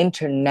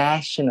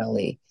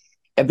 internationally,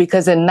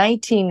 because in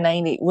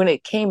 1990, when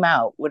it came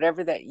out,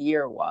 whatever that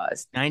year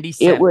was,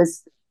 97. it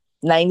was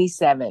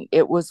 97.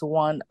 It was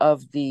one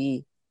of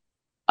the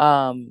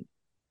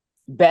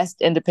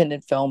best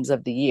independent films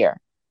of the year.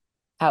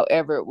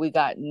 However, we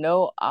got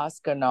no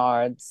Oscar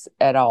nods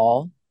at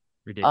all.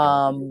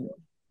 Ridiculous.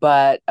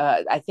 But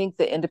I think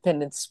the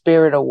Independent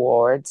Spirit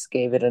Awards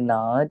gave it a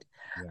nod.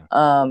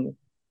 Yeah.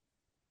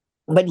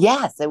 But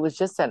yes, it was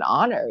just an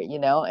honor,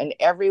 and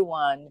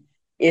everyone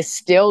is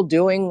still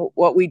doing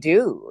what we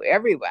do.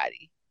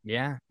 Everybody.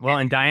 Yeah. Well,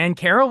 and Diane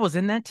Carroll was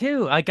in that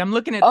too. Like, I'm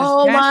looking at this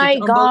Oh cast, my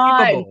it's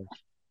God. unbelievable.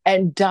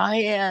 And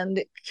Diane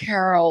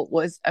Carroll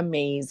was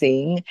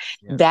amazing.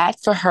 Yeah.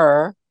 That for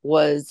her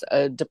was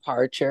a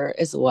departure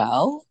as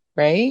well,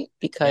 right?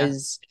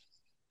 Because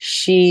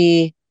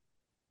she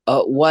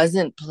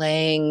wasn't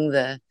playing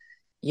the,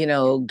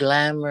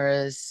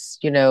 glamorous,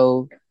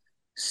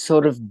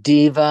 sort of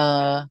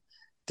diva,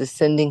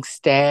 descending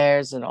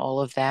stairs and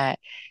all of that.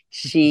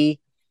 She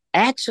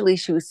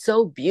was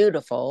so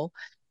beautiful.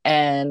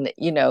 And,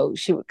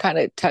 she would kind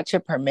of touch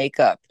up her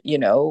makeup,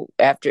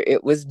 after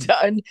it was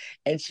done,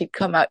 and she'd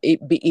come out,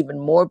 be even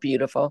more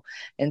beautiful.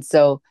 And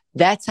so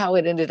that's how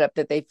it ended up,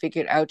 that they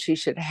figured out she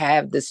should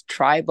have this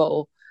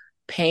tribal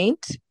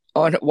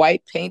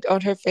white paint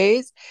on her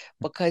face,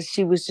 because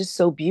she was just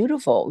so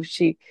beautiful.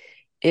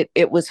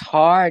 It was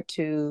hard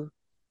to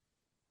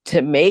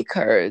make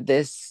her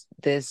this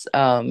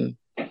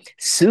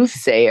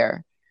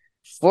soothsayer,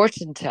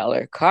 fortune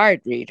teller,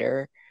 card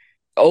reader,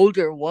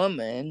 older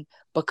woman,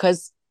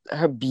 because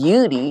her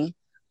beauty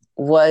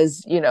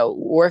was,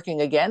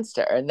 working against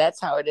her. And that's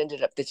how it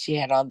ended up, that she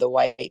had on the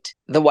white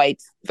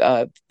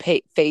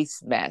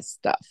face mask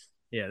stuff.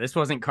 Yeah, this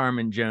wasn't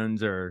Carmen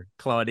Jones or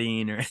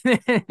Claudine or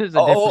it was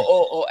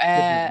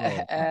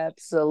different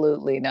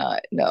absolutely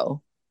not.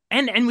 No.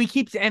 And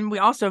we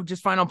also,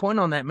 just final point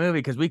on that movie,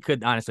 because we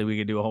could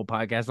do a whole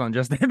podcast on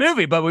just that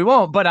movie, but we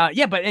won't. But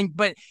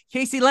but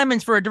Casey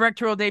Lemons, for a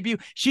directorial debut,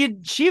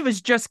 she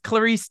was just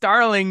Clarice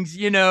Starling's,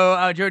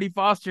 Jodie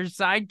Foster's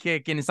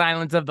sidekick in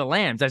Silence of the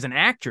Lambs as an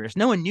actress.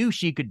 No one knew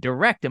she could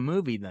direct a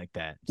movie like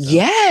that.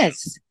 So.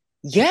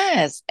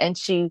 Yes, and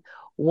she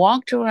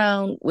walked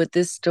around with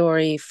this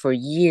story for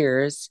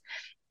years,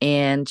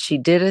 and she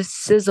did a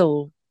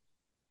sizzle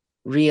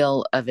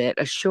reel of it,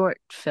 a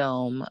short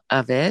film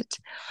of it,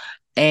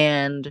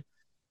 and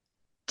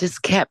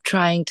just kept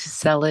trying to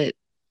sell it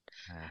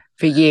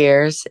for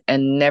years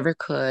and never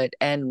could.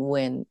 And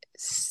when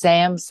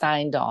Sam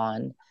signed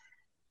on,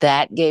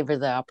 that gave her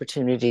the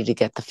opportunity to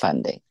get the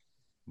funding.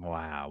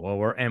 Wow. Well,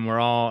 we're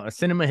all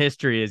cinema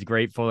history is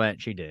grateful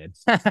that she did.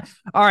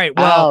 All right.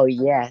 Well, Oh,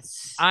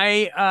 yes.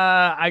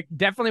 I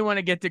definitely want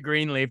to get to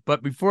Greenleaf,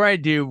 but before I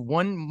do,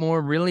 one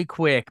more really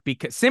quick,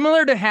 because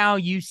similar to how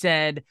you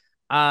said,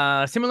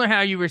 similar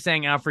how you were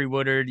saying Alfre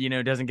Woodard,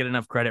 doesn't get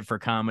enough credit for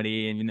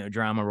comedy and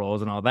drama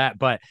roles and all that,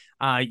 but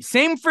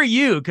same for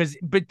you,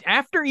 but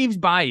after Eve's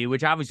Bayou,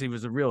 which obviously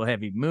was a real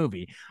heavy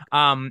movie,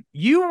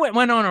 you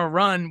went on a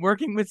run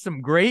working with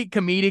some great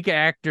comedic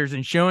actors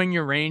and showing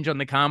your range on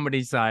the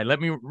comedy side. Let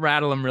me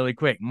rattle them really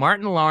quick.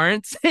 Martin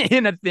Lawrence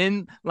in A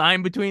Thin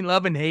Line Between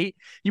Love and Hate.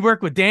 You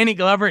work with Danny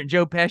Glover and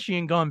Joe Pesci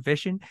in Gone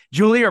Fishing,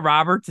 Julia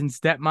Roberts in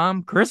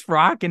Stepmom, Chris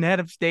Rock in Head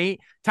of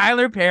State,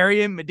 Tyler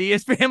Perry in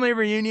Medea's Family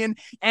Reunion,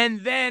 and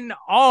then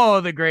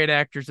all the great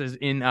actresses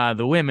in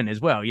The Women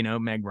as well.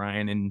 Meg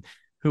Ryan and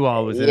who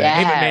all was in it?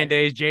 Ava Yes.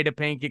 Mendes, Jada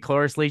Pinkett,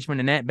 Cloris Leachman,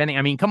 Annette Bening.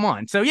 I mean, come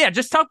on. So yeah,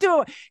 just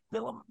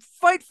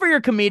fight for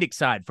your comedic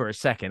side for a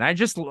second. I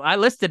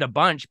listed a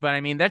bunch, but I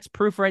mean, that's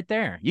proof right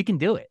there. You can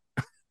do it.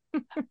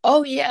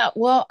 Oh, yeah.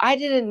 Well, I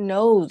didn't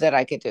know that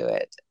I could do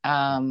it.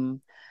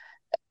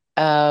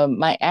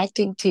 My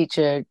acting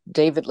teacher,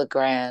 David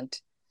LeGrand,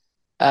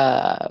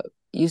 uh,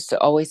 used to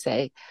always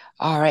say,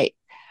 all right,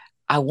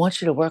 I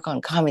want you to work on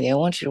comedy. I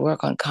want you to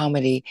work on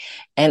comedy.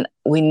 And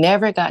we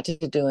never got to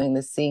doing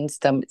the scene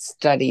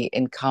study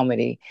in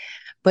comedy.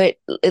 But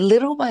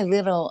little by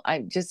little,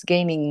 I'm just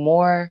gaining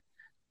more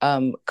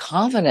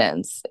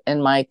confidence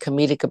in my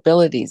comedic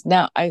abilities.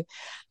 Now, I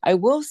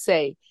will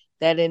say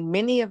that in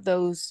many of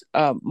those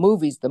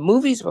movies, the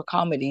movies were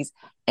comedies,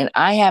 and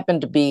I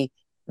happened to be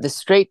the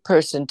straight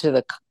person to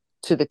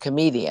the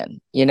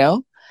comedian,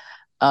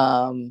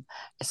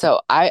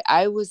 so I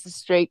was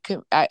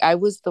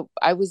the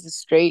I was the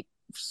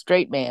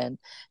straight man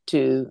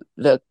to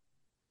the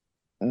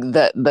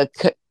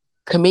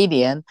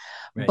comedian,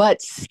 Right.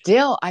 but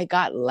still I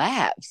got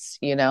laughs.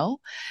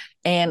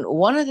 And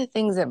one of the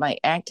things that my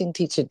acting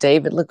teacher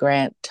David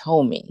LeGrand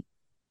told me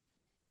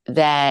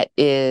that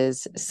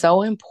is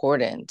so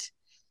important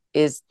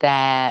is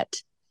that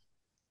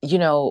you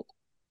know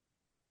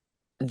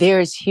there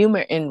is humor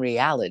in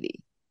reality.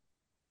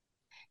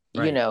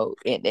 Right.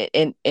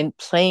 In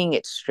playing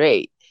it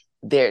straight,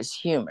 there's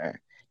humor.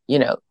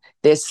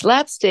 There's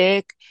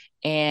slapstick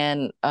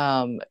and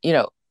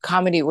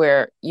comedy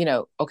where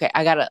okay,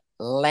 I gotta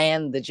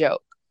land the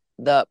joke,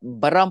 the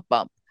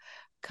bump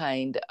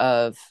kind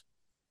of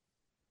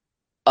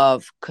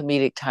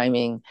comedic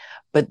timing.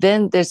 But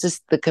then there's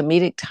just the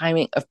comedic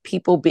timing of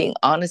people being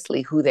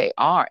honestly who they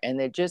are, and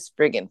they're just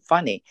friggin'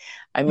 funny.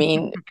 I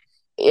mean,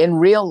 in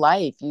real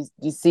life,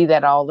 you see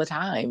that all the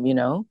time.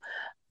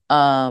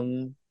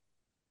 Um,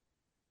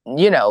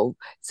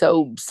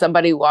 so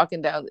somebody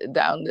walking down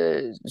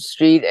the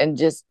street and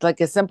just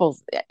like a simple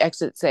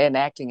exit, say an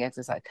acting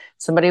exercise,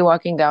 somebody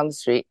walking down the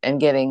street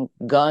and getting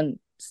gun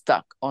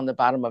stuck on the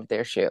bottom of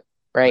their shoe,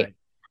 right?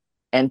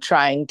 And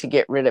trying to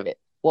get rid of it.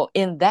 Well,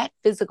 in that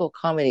physical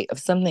comedy of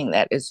something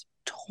that is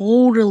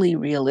totally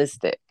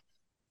realistic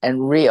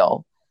and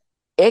real,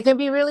 it can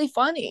be really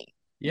funny.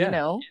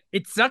 Yeah.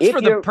 It sucks if for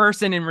the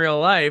person in real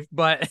life,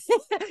 but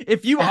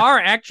if you are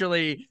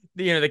actually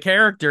the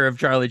character of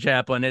Charlie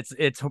Chaplin,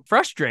 it's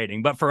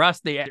frustrating. But for us,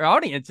 the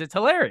audience, it's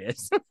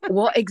hilarious.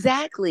 Well,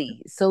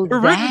 exactly. So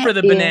We're rooting for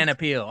the banana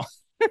peel.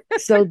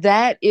 So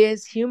that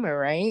is humor,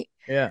 right?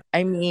 Yeah.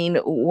 I mean,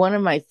 one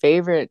of my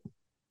favorite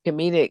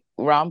comedic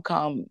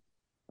rom-coms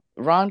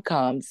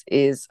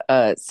is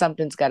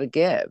Something's Gotta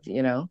Give,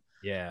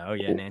 Yeah. Oh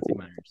yeah, Nancy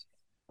Myers.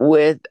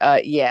 With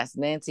yes,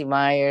 Nancy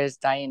Myers,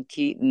 Diane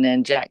Keaton,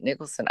 and Jack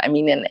Nicholson. I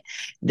mean, and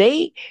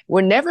they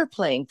were never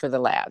playing for the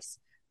laughs,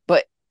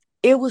 but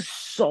it was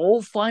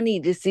so funny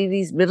to see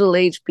these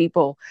middle-aged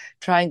people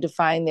trying to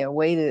find their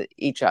way to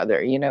each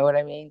other. You know what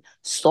I mean?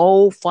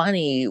 So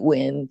funny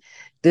when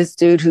this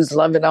dude who's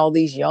loving all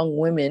these young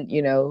women,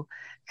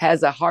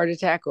 has a heart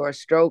attack or a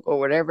stroke or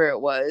whatever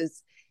it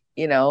was,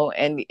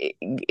 and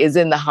is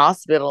in the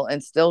hospital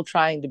and still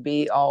trying to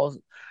be all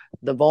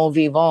the bon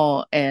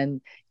vivant,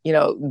 and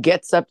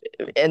gets up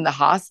in the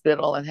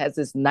hospital and has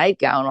this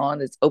nightgown on.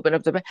 It's open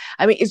up the bed.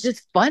 I mean, it's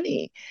just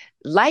funny.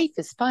 Life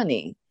is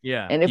funny.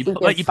 Yeah. And if you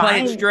play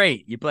it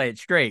straight, you play it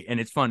straight, and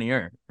it's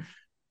funnier.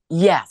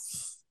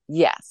 Yes.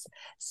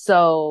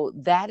 So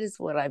that is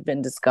what I've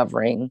been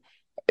discovering,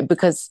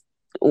 because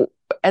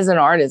as an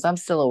artist, I'm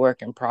still a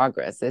work in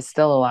progress. There's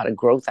still a lot of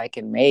growth I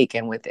can make.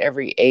 And with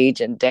every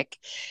age and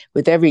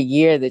with every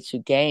year that you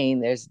gain,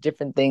 there's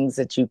different things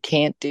that you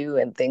can't do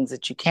and things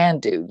that you can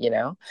do,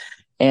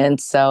 And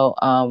so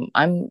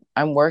I'm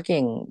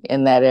working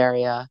in that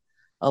area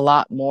a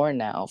lot more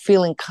now,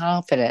 feeling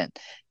confident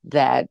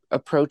that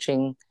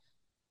approaching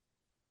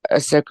a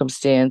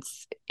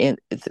circumstance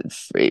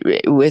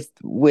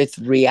with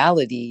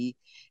reality,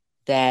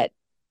 that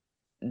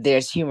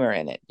there's humor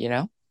in it.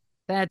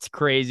 That's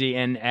crazy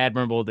and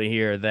admirable to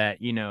hear that,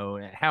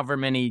 however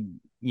many,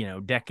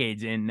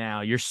 decades in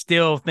now, you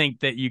still think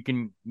that you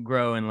can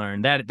grow and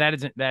learn.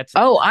 That's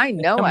Oh, I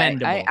know.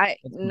 commendable.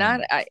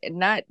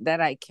 Not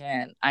that I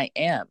can. I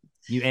am.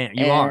 You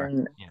are.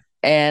 And Yeah.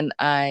 and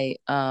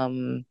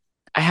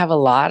I have a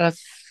lot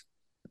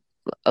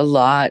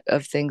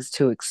of things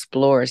to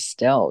explore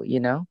still,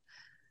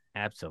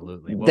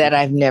 Absolutely. Well, that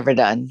I've never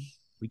done.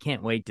 we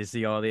can't wait to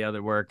see all the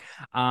other work.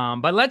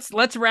 But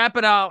let's wrap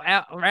it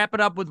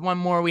up with one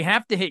more. We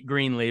have to hit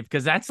Greenleaf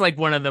because that's like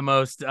one of the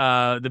most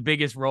the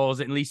biggest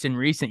roles, at least in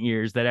recent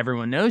years, that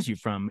everyone knows you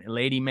from.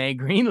 Lady Mae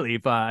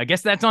Greenleaf. I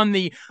guess that's on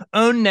the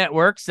OWN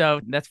network,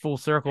 so that's full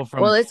circle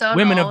from Well, it's on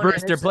Women of OWN, and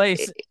Brewster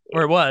Place,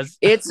 or it was.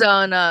 it's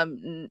on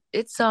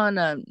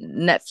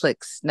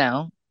Netflix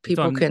now. It's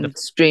People on the. can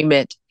stream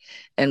it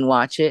and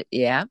watch it.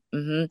 Yeah.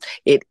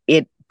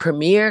 It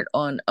premiered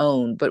on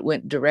OWN, but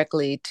went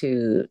directly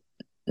to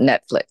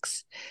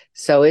Netflix.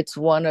 So it's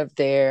one of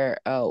their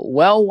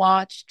well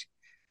watched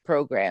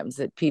programs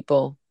that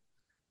people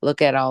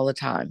look at all the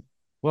time.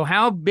 Well,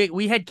 how big?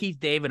 We had Keith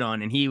David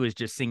on, and he was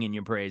just singing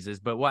your praises.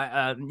 But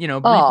why?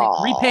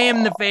 Repay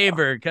him the Oh,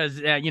 favor because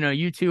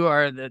you two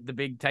are the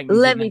big titans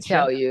in let me that show.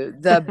 tell you,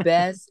 the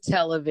best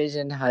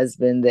television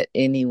husband that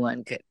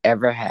anyone could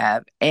ever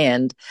have.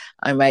 And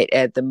I might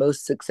add, the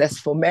most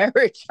successful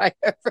marriage I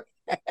ever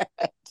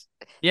had.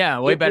 Yeah,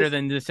 way It better was,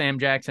 than the Sam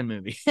Jackson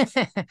movie.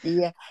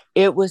 yeah,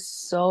 it was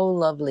so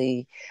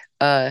lovely.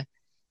 Uh,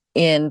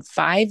 in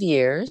 5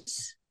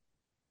 years,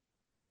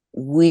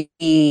 we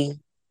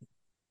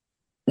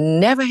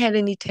never had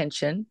any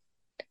tension,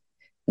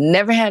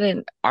 never had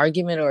an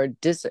argument or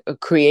a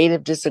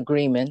creative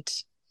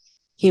disagreement.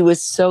 He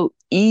was so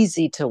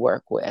easy to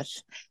work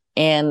with.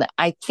 And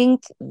I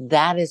think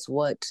that is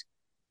what,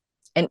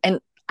 and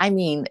I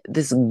mean,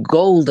 this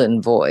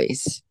golden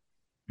voice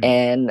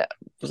and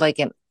like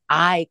an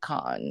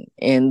icon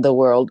in the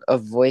world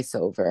of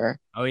voiceover.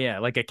 Oh yeah,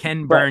 like a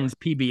Ken But Burns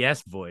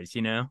PBS voice,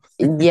 you know?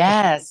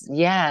 yes,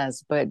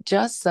 yes, but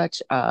just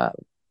such a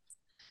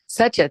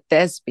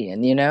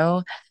thespian,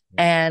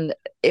 and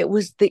it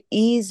was the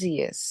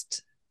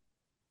easiest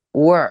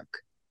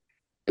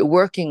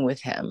working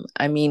with him.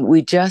 I mean,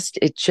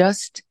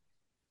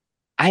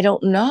 I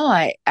don't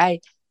know. I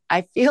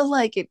feel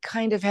like it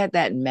kind of had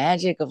that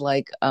magic of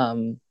like,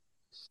 and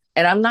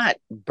I'm not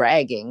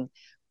bragging,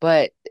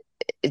 but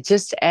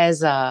just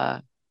as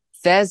a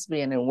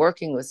thespian and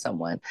working with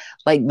someone,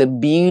 like the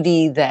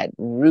beauty that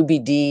Ruby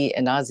Dee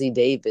and Ozzie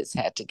Davis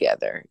had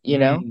together,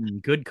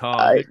 Good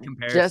call. Good just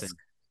comparison.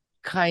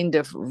 kind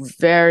of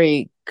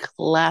very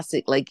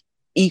classic, like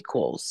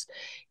equals.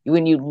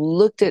 When you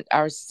looked at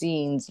our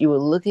scenes, you were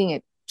looking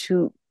at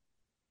two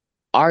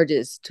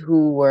artists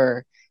who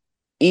were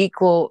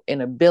equal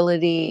in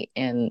ability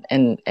and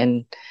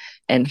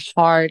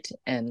heart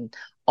and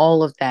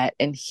all of that.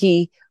 And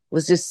he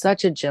was just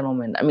such a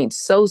gentleman. I mean,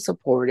 so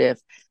supportive.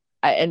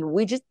 And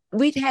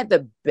we'd had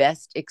the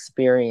best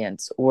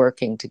experience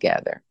working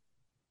together.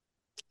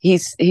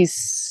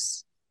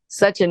 He's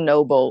such a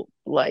noble,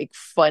 like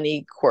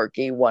funny,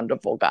 quirky,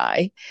 wonderful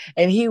guy.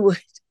 And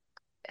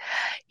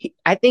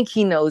I think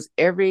he knows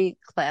every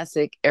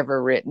classic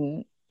ever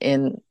written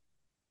in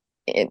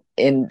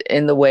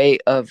the way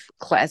of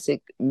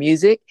classic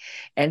music,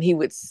 and he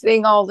would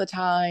sing all the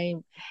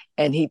time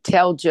and he'd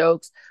tell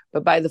jokes.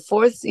 But by the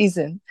fourth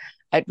season,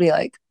 I'd be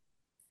like,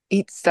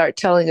 he'd start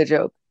telling a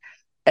joke,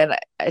 and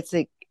I'd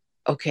say,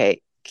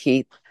 okay,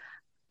 Keith,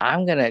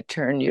 I'm gonna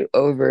turn you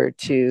over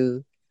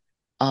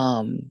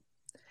um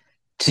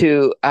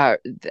to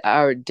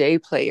our day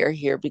player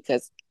here,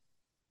 because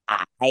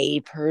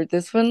I've heard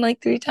this one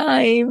like 3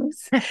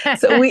 times.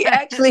 So we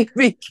actually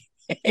became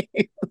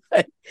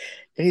like,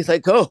 and he's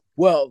like, oh,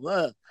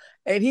 well,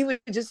 and he would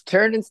just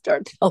turn and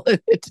start telling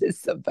it to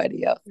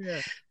somebody else.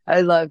 Yeah.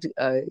 I loved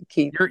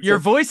Keith. Your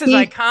So voice is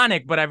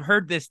iconic, but I've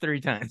heard this 3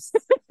 times.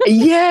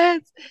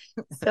 yes.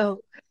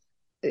 So,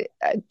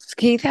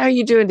 Keith, how are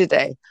you doing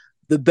today?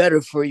 The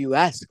better for you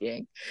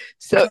asking.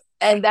 So,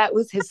 and that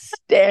was his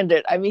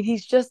standard. I mean,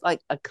 he's just like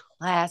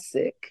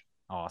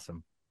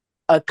Awesome.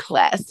 a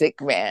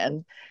classic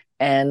man,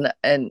 and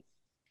an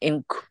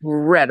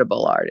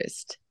incredible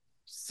artist.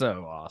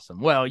 So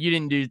awesome. Well, you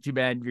didn't do too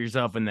bad for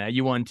yourself in that.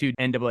 You won 2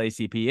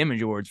 NAACP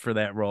Image Awards for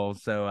that role.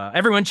 So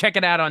everyone check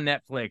it out on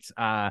Netflix.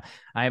 I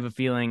have a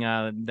feeling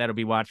that'll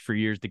be watched for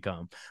years to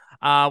come.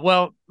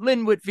 Well,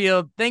 Lynn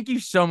Whitfield, thank you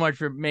so much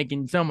for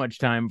making so much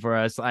time for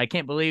us. I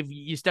can't believe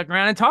you stuck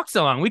around and talked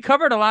so long. We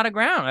covered a lot of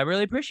ground. I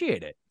really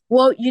appreciate it.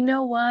 Well, you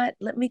know what?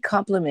 Let me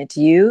compliment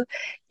you.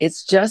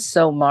 It's just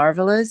so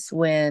marvelous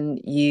when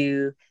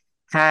you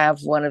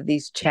have one of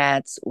these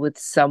chats with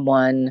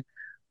someone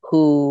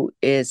who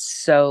is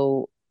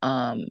so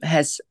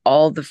has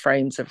all the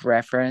frames of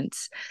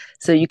reference,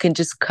 so you can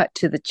just cut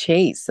to the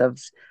chase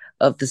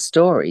of the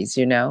stories,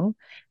 and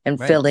Right.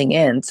 filling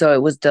in. So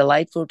it was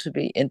delightful to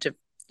be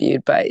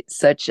interviewed by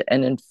such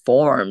an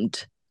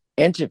informed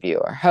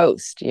interviewer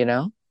host.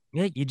 Yeah,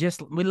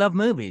 we love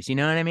movies. You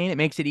know what I mean? It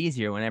makes it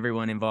easier when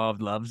everyone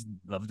involved loves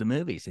the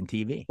movies and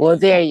TV. Well,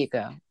 there you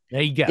go.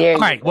 There you go. There All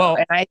you right. go. Well,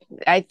 And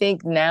I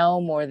think now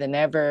more than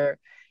ever,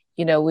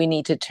 we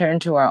need to turn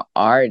to our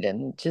art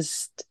and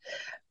just,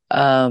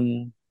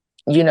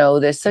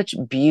 there's such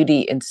beauty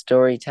in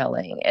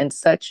storytelling and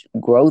such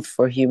growth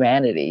for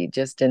humanity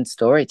just in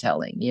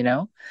storytelling,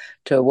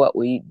 to what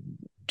we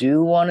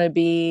do want to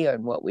be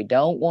and what we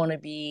don't want to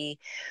be,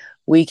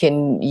 we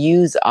can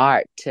use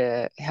art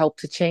to help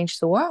to change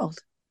the world.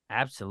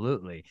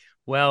 Absolutely.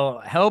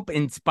 Well, help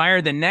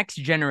inspire the next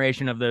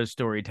generation of those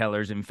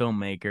storytellers and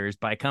filmmakers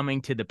by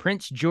coming to the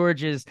Prince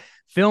George's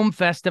Film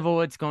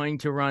Festival. It's going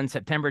to run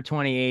September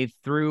 28th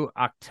through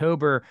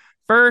October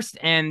 1st.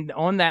 And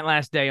on that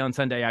last day, on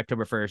Sunday,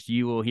 October 1st,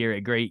 you will hear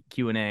a great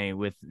Q&A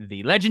with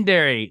the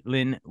legendary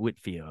Lynn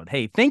Whitfield.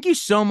 Hey, thank you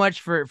so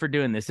much for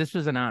doing this. This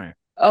was an honor.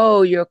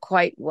 Oh, you're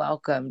quite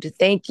welcome.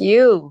 Thank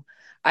you.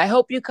 I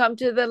hope you come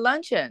to the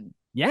luncheon.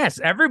 Yes,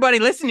 everybody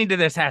listening to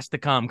this has to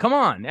come. Come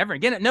on,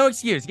 get it. No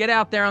excuse. Get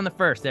out there on the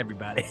 1st,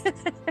 everybody.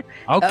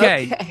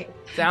 Okay.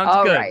 Sounds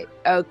All good. All right.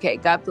 Okay.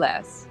 God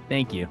bless.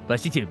 Thank you.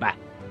 Bless you too. Bye.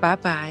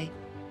 Bye-bye.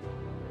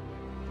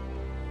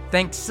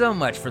 Thanks so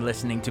much for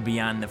listening to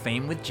Beyond the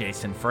Fame with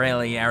Jason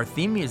Fraley. Our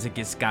theme music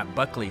is Scott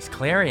Buckley's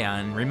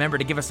Clarion. Remember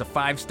to give us a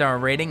 5-star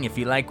rating if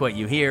you like what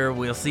you hear.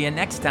 We'll see you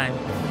next time.